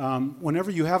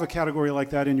 whenever you have a category like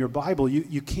that in your Bible,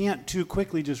 you can't too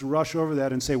quickly just rush over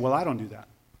that and say, well, I don't do that.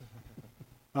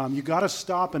 You got to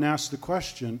stop and ask the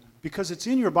question, because it's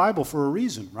in your Bible for a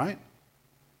reason, right?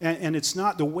 And it's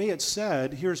not the way it's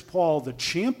said. Here's Paul, the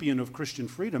champion of Christian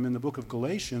freedom in the book of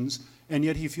Galatians, and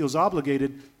yet he feels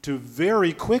obligated to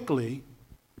very quickly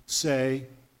say,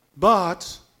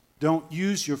 but don't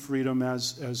use your freedom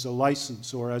as a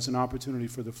license or as an opportunity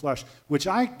for the flesh, which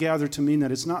I gather to mean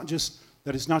that it's not just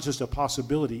a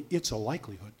possibility, it's a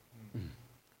likelihood.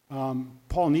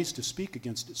 Paul needs to speak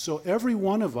against it. So every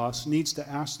one of us needs to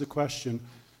ask the question,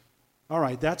 all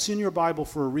right, that's in your Bible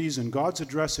for a reason. God's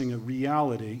addressing a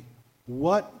reality.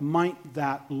 What might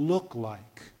that look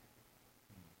like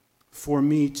for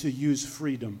me to use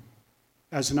freedom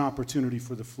as an opportunity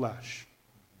for the flesh?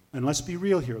 And let's be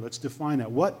real here. Let's define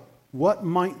that. What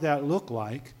might that look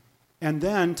like? And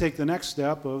then take the next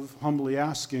step of humbly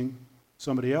asking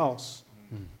somebody else,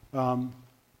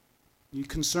 you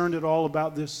concerned at all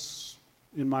about this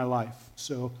in my life?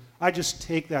 So I just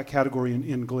take that category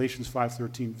in Galatians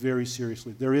 5:13 very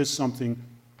seriously. There is something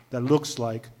that looks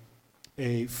like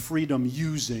a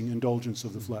freedom-using indulgence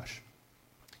of the flesh.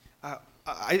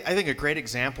 I think a great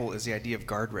example is the idea of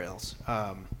guardrails.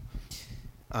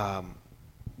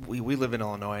 We live in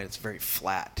Illinois, and it's very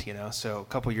flat, So a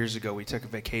couple years ago, we took a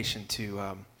vacation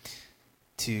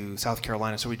to South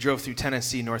Carolina. So we drove through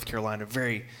Tennessee, North Carolina,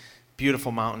 very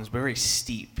beautiful mountains, but very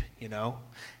steep,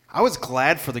 I was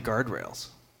glad for the guardrails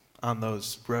on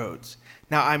those roads.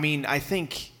 Now, I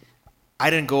think I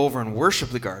didn't go over and worship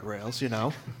the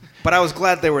guardrails, but I was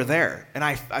glad they were there. And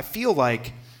I feel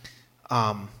like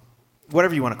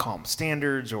whatever you want to call them,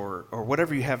 standards or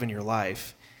whatever you have in your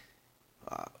life,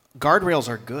 guardrails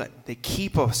are good. They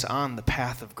keep us on the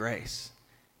path of grace.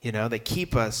 They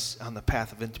keep us on the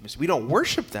path of intimacy. We don't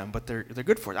worship them, but they're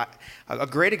good for it. A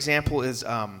great example is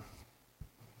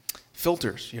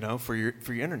filters, for your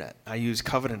internet. I use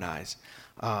Covenant-Eyes.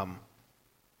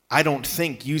 I don't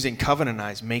think using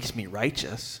Covenant-Eyes makes me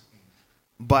righteous,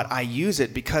 but I use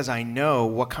it because I know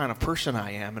what kind of person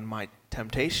I am and my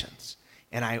temptations,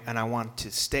 and I want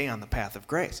to stay on the path of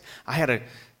grace. I had a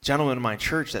gentleman in my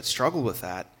church that struggled with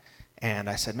that, and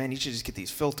I said, man, you should just get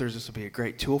these filters. This will be a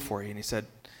great tool for you. And he said,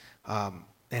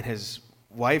 and his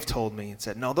wife told me and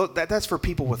said, no, that's for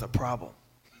people with a problem.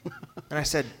 And I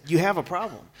said, you have a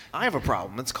problem. I have a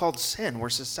problem. It's called sin. We're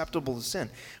susceptible to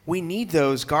sin. We need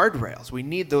those guardrails. We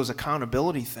need those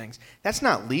accountability things. That's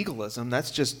not legalism.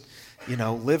 That's just,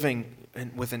 living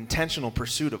with intentional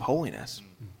pursuit of holiness.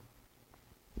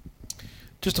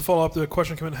 Just to follow up, the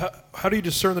question came in, how do you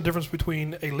discern the difference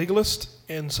between a legalist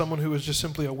and someone who is just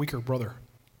simply a weaker brother?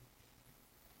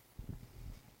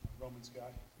 Romans guy.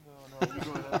 No, you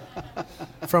go ahead.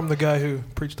 From the guy who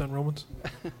preached on Romans.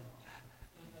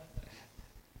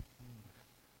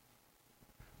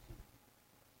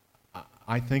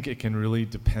 I think it can really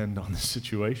depend on the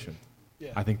situation.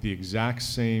 Yeah. I think the exact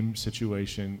same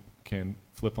situation can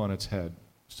flip on its head.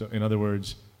 So in other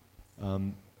words,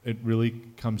 it really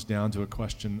comes down to a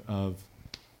question of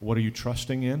what are you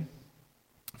trusting in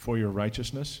for your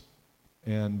righteousness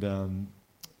and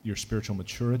your spiritual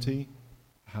maturity,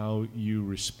 how you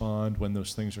respond when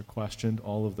those things are questioned,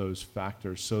 all of those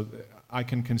factors. So I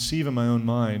can conceive in my own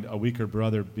mind a weaker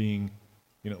brother being,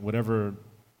 whatever.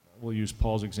 We'll use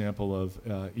Paul's example of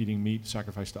eating meat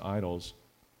sacrificed to idols.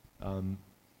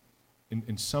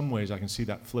 in some ways I can see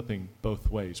that flipping both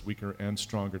ways, weaker and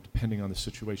stronger, depending on the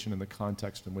situation and the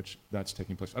context in which that's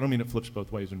taking place. I don't mean it flips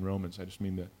both ways in Romans, I just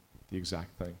mean the exact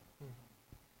thing.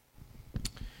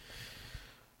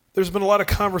 There's been a lot of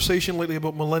conversation lately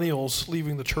about millennials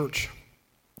leaving the church.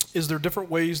 Is there different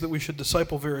ways that we should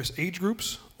disciple various age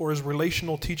groups, or is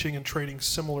relational teaching and training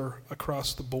similar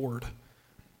across the board?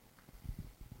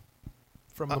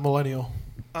 From the millennial.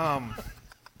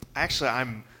 Actually,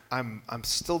 I'm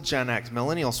still Gen X.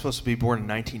 Millennial's supposed to be born in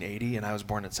 1980, and I was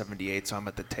born in 78, so I'm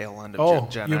at the tail end of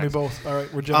Gen you X. and me both. All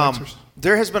right, we're Gen Xers.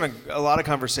 There has been a lot of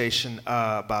conversation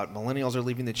about millennials are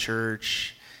leaving the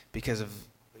church because of,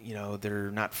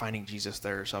 they're not finding Jesus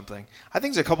there or something. I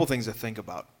think there's a couple things to think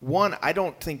about. One, I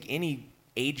don't think any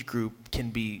age group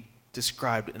can be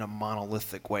described in a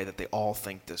monolithic way that they all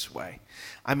think this way.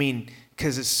 I mean,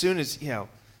 because as soon as,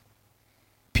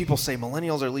 people say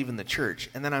millennials are leaving the church,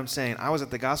 and then I'm saying I was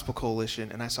at the Gospel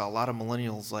Coalition and I saw a lot of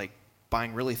millennials like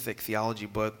buying really thick theology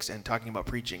books and talking about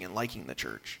preaching and liking the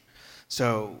church.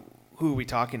 So who are we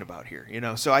talking about here?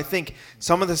 So I think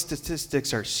some of the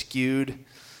statistics are skewed.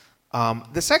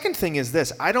 The second thing is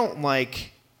this: I don't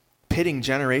like pitting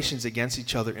generations against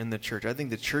each other in the church. I think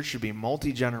the church should be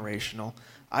multi-generational.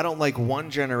 I don't like one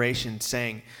generation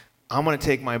saying, I'm going to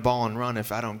take my ball and run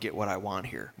if I don't get what I want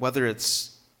here, whether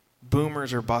it's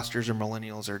boomers or busters or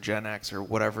millennials or Gen X or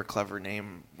whatever clever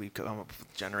name we come up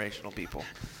with, generational people.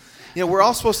 We're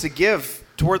all supposed to give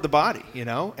toward the body,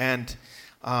 and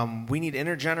we need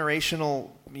intergenerational,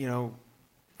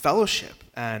 fellowship,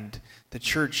 and the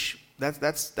church,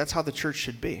 that's how the church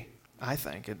should be, I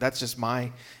think. That's just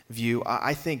my view.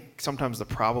 I think sometimes the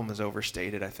problem is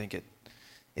overstated. I think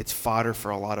it's fodder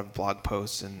for a lot of blog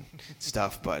posts and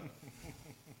stuff, but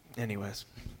anyways.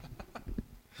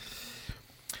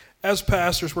 As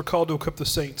pastors, we're called to equip the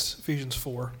saints, Ephesians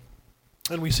 4,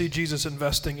 and we see Jesus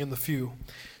investing in the few.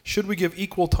 Should we give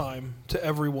equal time to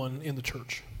everyone in the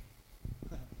church?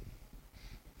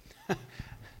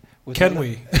 Can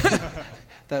we?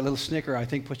 That little snicker, I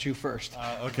think, puts you first.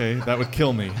 Okay, that would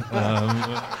kill me.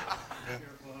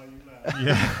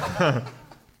 Yeah.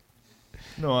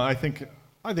 No, I think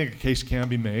a case can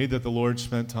be made that the Lord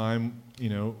spent time,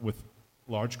 with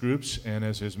large groups, and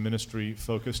as his ministry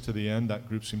focused to the end, that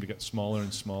group seemed to get smaller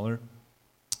and smaller.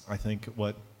 I think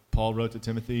what Paul wrote to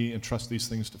Timothy, entrust these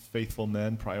things to faithful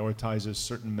men, prioritizes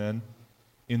certain men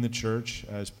in the church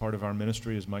as part of our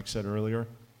ministry, as Mike said earlier.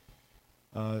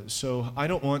 So I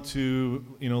don't want to,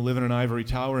 live in an ivory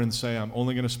tower and say I'm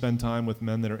only going to spend time with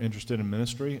men that are interested in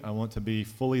ministry. I want to be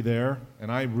fully there, and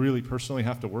I really personally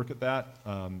have to work at that,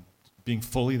 being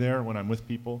fully there when I'm with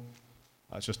people.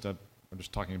 I'm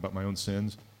just talking about my own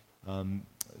sins.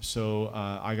 So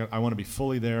I want to be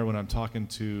fully there when I'm talking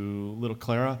to little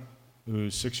Clara,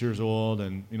 who's 6 years old,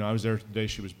 and I was there the day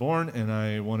she was born, and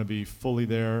I want to be fully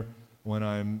there when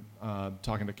I'm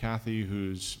talking to Kathy,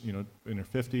 who's in her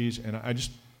 50s, and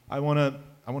I want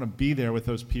to be there with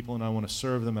those people, and I want to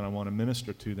serve them, and I want to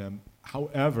minister to them.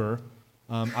 However,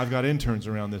 I've got interns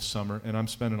around this summer, and I'm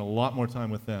spending a lot more time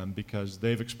with them because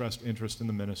they've expressed interest in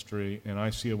the ministry, and I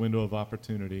see a window of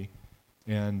opportunity.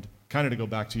 And kind of to go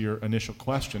back to your initial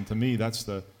question, to me, that's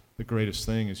the greatest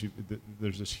thing is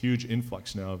there's this huge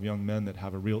influx now of young men that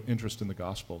have a real interest in the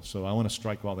gospel. So I want to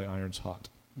strike while the iron's hot.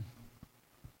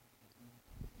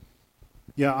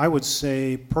 Yeah, I would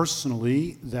say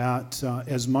personally that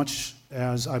as much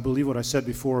as I believe what I said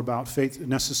before about faith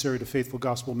necessary to faithful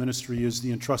gospel ministry is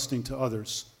the entrusting to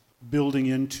others, building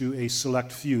into a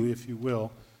select few, if you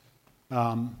will.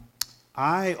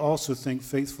 I also think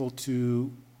faithful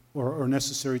to or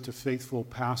necessary to faithful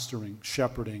pastoring,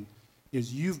 shepherding,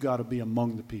 is you've got to be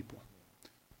among the people.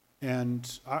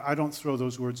 And I don't throw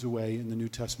those words away in the New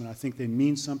Testament. I think they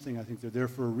mean something. I think they're there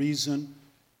for a reason.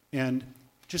 And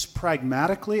just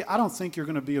pragmatically, I don't think you're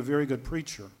going to be a very good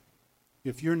preacher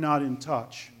if you're not in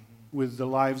touch with the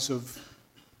lives of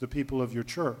the people of your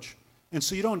church. And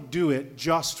so you don't do it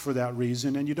just for that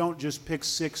reason, and you don't just pick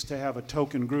 6 to have a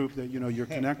token group that you're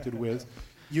connected with.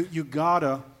 You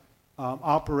gotta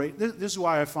operate. This is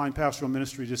why I find pastoral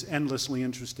ministry just endlessly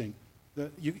interesting.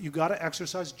 You got to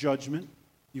exercise judgment.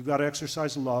 You've got to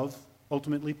exercise love.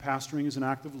 Ultimately, pastoring is an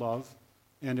act of love.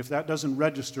 And if that doesn't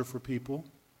register for people,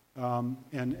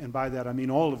 and by that I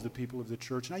mean all of the people of the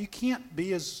church. Now, you can't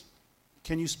be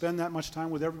can you spend that much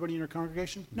time with everybody in your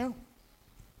congregation? No.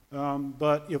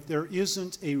 But if there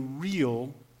isn't a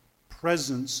real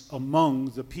presence among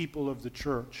the people of the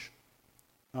church,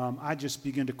 I just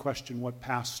begin to question what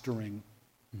pastoring,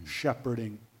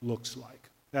 shepherding looks like.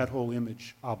 That whole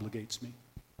image obligates me.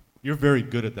 You're very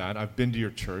good at that. I've been to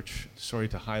your church. Sorry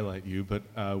to highlight you, but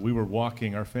we were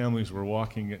walking, our families were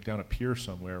walking down a pier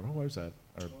somewhere. What was that?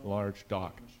 Our large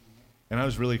dock. And I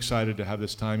was really excited to have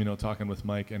this time, talking with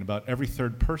Mike, and about every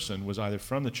third person was either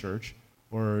from the church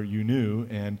or you knew,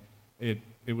 and it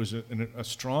was a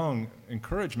strong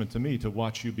encouragement to me to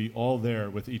watch you be all there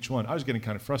with each one. I was getting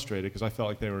kind of frustrated because I felt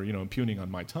like they were, impugning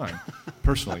on my time,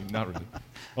 personally, not really.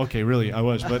 Okay, really, I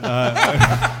was, but...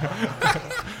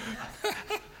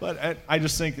 But I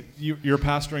just think that you're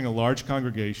pastoring a large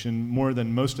congregation, more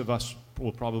than most of us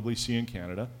will probably see in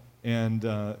Canada, and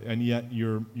yet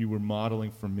you were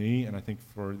modeling for me, and I think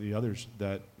for the others,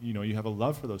 that you have a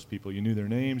love for those people. You knew their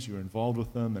names, you were involved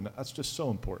with them, and that's just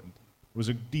so important. It was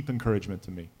a deep encouragement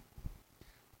to me.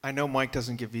 I know Mike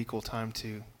doesn't give equal time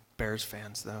to Bears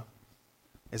fans, though,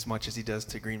 as much as he does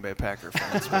to Green Bay Packer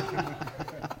fans.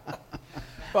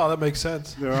 Well, that makes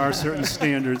sense. There are certain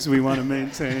standards we want to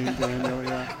maintain, Daniel,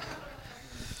 yeah.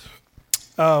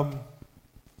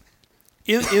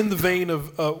 In the vein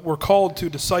of we're called to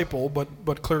disciple,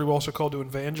 but clearly we're also called to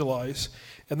evangelize.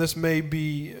 And this may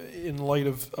be in light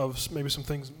of maybe some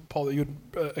things, Paul, that you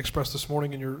had expressed this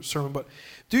morning in your sermon. But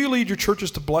do you lead your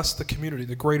churches to bless the community,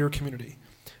 the greater community?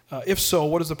 If so,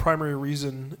 what is the primary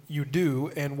reason you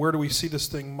do, and where do we see this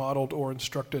thing modeled or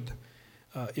instructed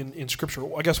in Scripture?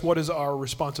 I guess what is our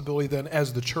responsibility then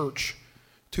as the church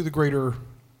to the greater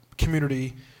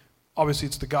community? Obviously,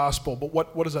 it's the gospel, but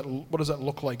what does that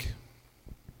look like?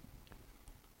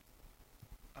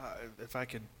 If I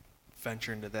could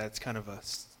venture into that, it's kind of a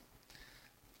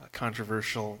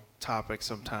controversial topic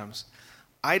sometimes.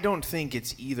 I don't think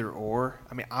it's either or.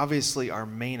 I mean, obviously, our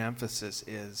main emphasis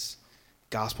is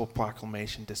gospel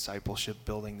proclamation, discipleship,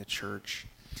 building the church.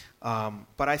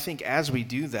 But I think as we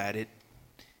do that,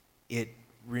 it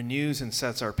renews and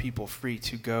sets our people free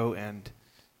to go and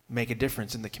make a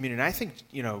difference in the community. And I think,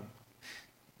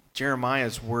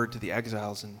 Jeremiah's word to the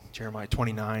exiles in Jeremiah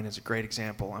 29 is a great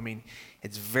example. I mean,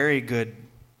 it's very good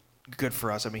for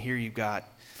us. I mean, here you've got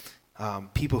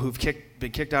people who've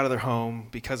been kicked out of their home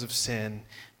because of sin.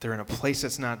 They're in a place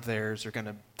that's not theirs. They're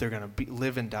gonna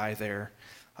live and die there.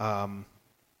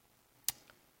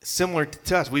 Similar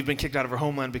to us, we've been kicked out of our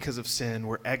homeland because of sin.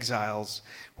 We're exiles.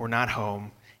 We're not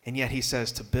home. And yet he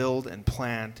says to build and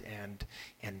plant and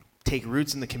take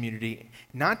roots in the community.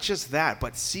 Not just that,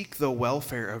 but seek the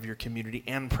welfare of your community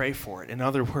and pray for it. In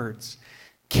other words,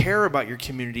 care about your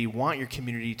community, want your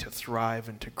community to thrive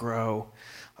and to grow.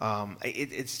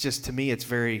 It's just, to me, I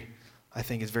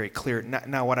think it's very clear.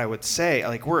 Now, what I would say,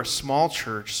 like, we're a small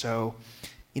church, so,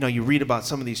 you read about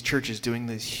some of these churches doing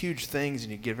these huge things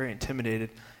and you get very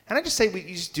intimidated. And I just say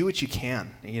you just do what you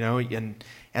can, and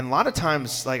a lot of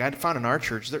times, like I found in our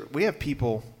church, we have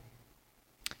people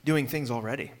doing things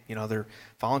already. They're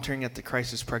volunteering at the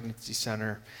Crisis Pregnancy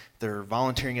Center. They're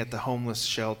volunteering at the homeless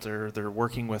shelter. They're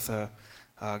working with a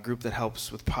group that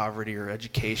helps with poverty or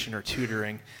education or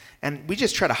tutoring. And we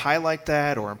just try to highlight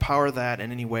that or empower that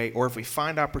in any way. Or if we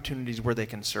find opportunities where they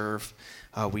can serve,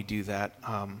 we do that.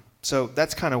 So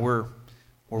that's kind of where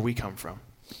we come from.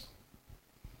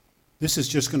 This is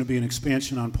just going to be an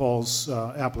expansion on Paul's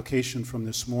application from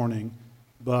this morning.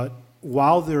 But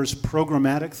while there's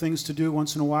programmatic things to do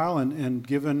once in a while, and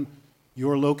given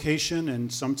your location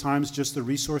and sometimes just the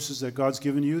resources that God's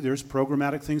given you, there's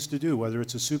programmatic things to do, whether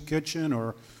it's a soup kitchen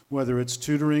or whether it's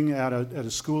tutoring at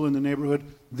a school in the neighborhood.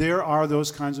 There are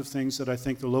those kinds of things that I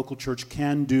think the local church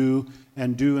can do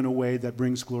and do in a way that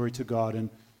brings glory to God.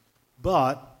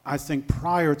 But I think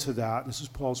prior to that, this is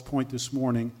Paul's point this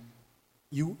morning,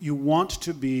 you want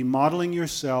to be modeling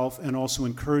yourself and also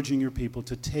encouraging your people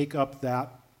to take up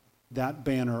that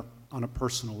banner on a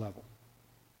personal level.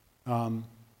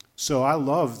 So I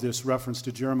love this reference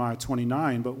to Jeremiah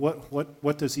 29, but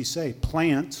what does he say?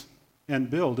 Plant and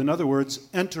build. In other words,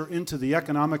 enter into the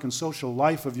economic and social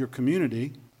life of your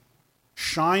community,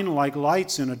 shine like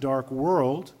lights in a dark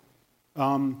world,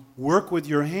 work with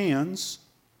your hands.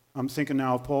 I'm thinking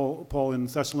now of Paul in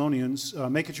Thessalonians,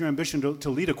 make it your ambition to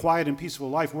lead a quiet and peaceful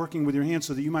life, working with your hands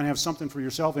so that you might have something for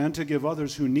yourself and to give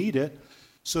others who need it.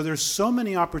 So there's so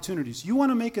many opportunities. You want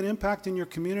to make an impact in your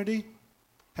community?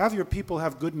 Have your people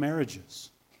have good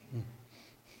marriages.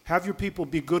 Have your people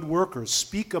be good workers.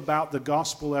 Speak about the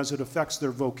gospel as it affects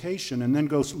their vocation, and then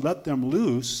go let them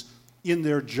loose in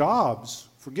their jobs.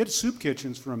 Forget soup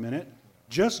kitchens for a minute.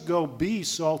 Just go be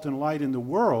salt and light in the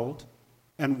world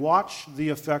and watch the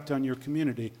effect on your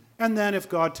community. And then if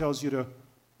God tells you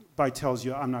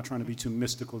I'm not trying to be too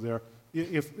mystical there,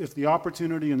 if the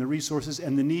opportunity and the resources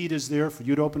and the need is there for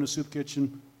you to open a soup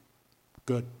kitchen,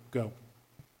 good, go.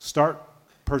 Start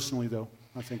personally, though.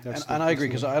 I think that's... And I agree,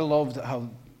 because I loved how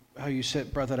how you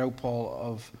brought that out, Paul,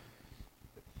 of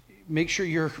make sure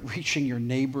you're reaching your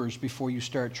neighbors before you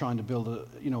start trying to build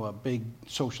a big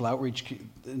social outreach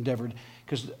endeavor.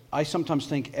 Because I sometimes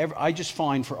think, I just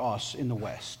find for us in the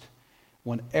West,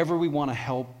 whenever we want to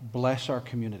help bless our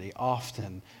community,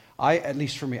 often, at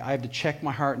least for me, I have to check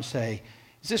my heart and say,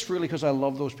 is this really because I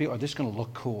love those people? Or is this going to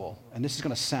look cool? And this is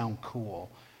going to sound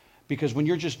cool? Because when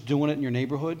you're just doing it in your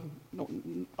neighborhood,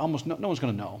 almost no one's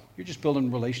going to know. You're just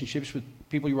building relationships with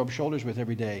people you rub shoulders with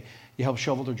every day. You help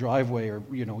shovel their driveway, or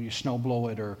you snow blow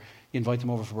it, or you invite them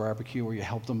over for barbecue, or you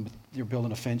help them. You're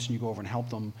building a fence and you go over and help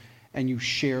them, and you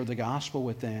share the gospel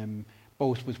with them,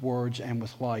 both with words and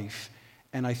with life.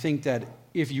 And I think that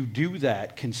if you do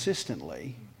that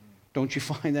consistently, don't you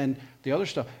find then the other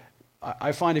stuff?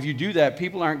 I find if you do that,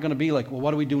 people aren't going to be like, well,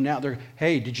 what do we do now? They're,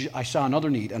 hey, I saw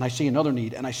another need, and I see another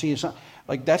need, and I see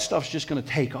like that stuff's just going to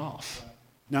take off.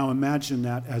 Now imagine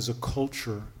that as a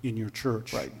culture in your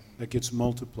church that gets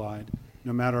multiplied.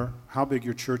 No matter how big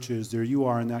your church is, there you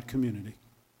are in that community.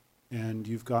 And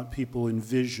you've got people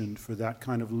envisioned for that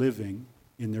kind of living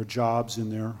in their jobs, in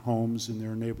their homes, in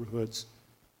their neighborhoods.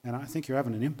 And I think you're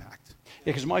having an impact. Yeah,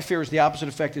 because my fear is the opposite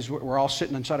effect is we're all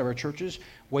sitting inside of our churches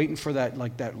waiting for that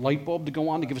light bulb to go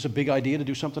on to give us a big idea to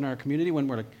do something in our community when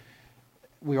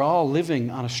we're all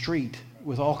living on a street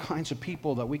with all kinds of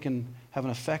people that we can have an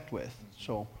effect with.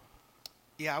 So,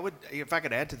 yeah, if I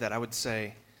could add to that, I would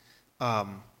say, there's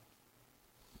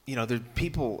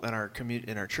people in our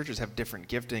in our churches have different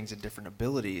giftings and different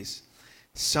abilities.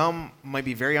 Some might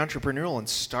be very entrepreneurial and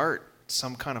start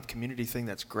some kind of community thing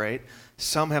that's great.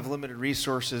 Some have limited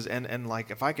resources, and like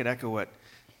if I could echo what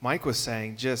Mike was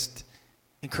saying, just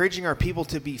encouraging our people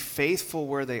to be faithful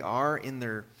where they are in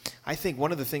their. I think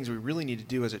one of the things we really need to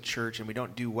do as a church, and we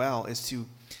don't do well, is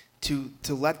to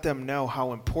let them know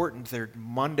how important their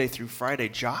Monday through Friday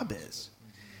job is.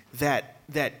 That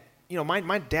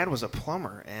my dad was a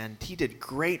plumber, and he did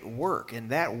great work, and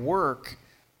that work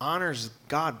honors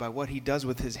God by what he does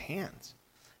with his hands.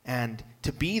 And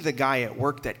to be the guy at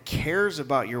work that cares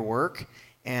about your work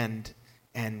and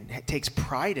takes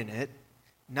pride in it,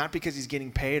 not because he's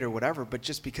getting paid or whatever, but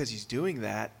just because he's doing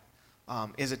that,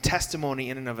 is a testimony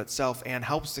in and of itself and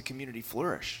helps the community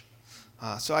flourish.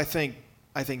 So I think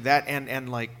that, and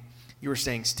like you were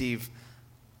saying, Steve,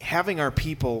 having our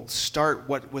people start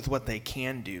with what they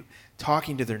can do,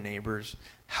 talking to their neighbors,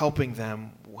 helping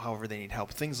them however they need help,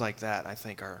 things like that, I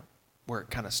think are where it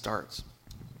kind of starts.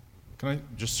 Can I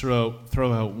just throw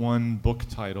out one book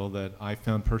title that I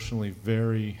found personally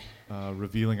very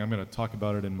revealing? I'm going to talk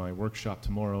about it in my workshop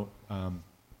tomorrow.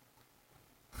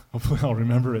 Hopefully I'll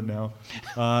remember it now.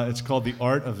 It's called The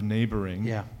Art of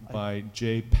Neighboring by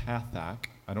Jay Pathak.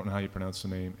 I don't know how you pronounce the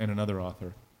name, and another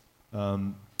author.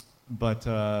 But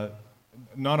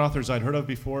not authors I'd heard of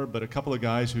before, but a couple of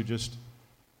guys who just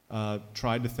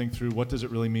tried to think through what does it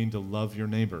really mean to love your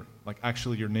neighbor, like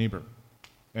actually your neighbor.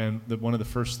 And one of the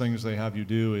first things they have you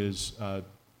do is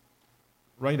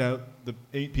write out the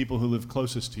 8 people who live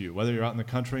closest to you, whether you're out in the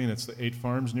country and it's the 8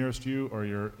 farms nearest you, or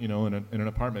you're in an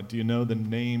apartment. Do you know the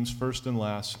names, first and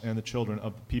last, and the children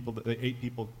of the people, the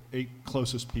 8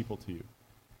 closest people to you?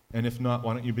 And if not,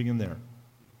 why don't you begin there?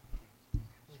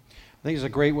 I think it's a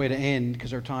great way to end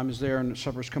because our time is there and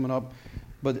supper's coming up.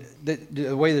 But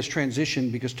the way this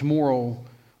transitioned, because tomorrow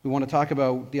we want to talk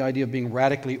about the idea of being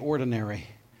radically ordinary,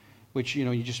 which,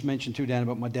 you just mentioned too, Dan,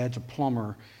 about my dad's a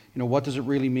plumber. What does it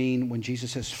really mean when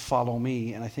Jesus says, follow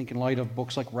me? And I think in light of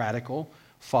books like Radical,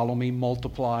 Follow Me,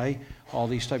 Multiply, all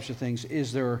these types of things,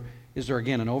 is there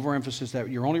again an overemphasis that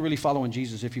you're only really following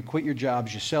Jesus if you quit your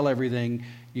jobs, you sell everything,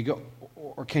 you go,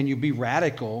 or can you be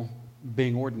radical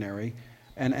being ordinary?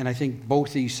 And I think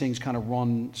both these things kind of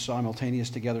run simultaneous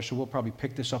together, so we'll probably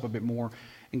pick this up a bit more,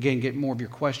 and again, get more of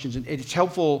your questions. And it's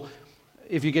helpful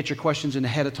if you get your questions in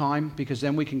ahead of time, because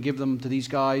then we can give them to these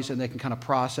guys and they can kind of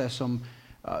process them.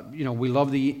 We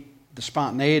love the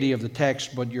spontaneity of the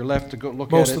text, but you're left to go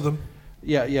look at it. Most of them.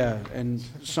 Yeah, and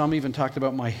some even talked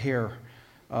about my hair.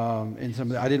 And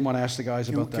some, I didn't want to ask the guys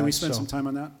about that. Can we spend some time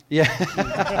on that? Yeah.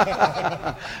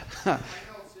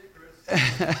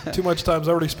 Too much time's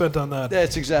already spent on that.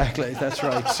 That's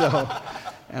right. So,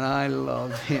 and I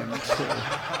love him too.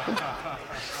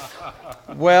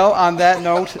 Well, on that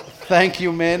note, thank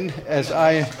you, men, as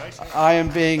I am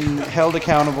being held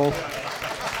accountable.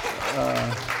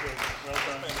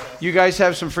 You guys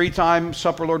have some free time.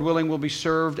 Supper, Lord willing, will be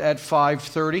served at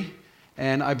 5:30.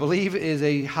 And I believe is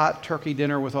a hot turkey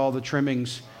dinner with all the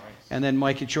trimmings. And then,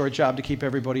 Mike, it's your job to keep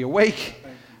everybody awake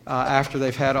after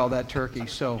they've had all that turkey.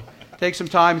 So take some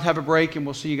time, have a break, and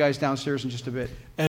we'll see you guys downstairs in just a bit.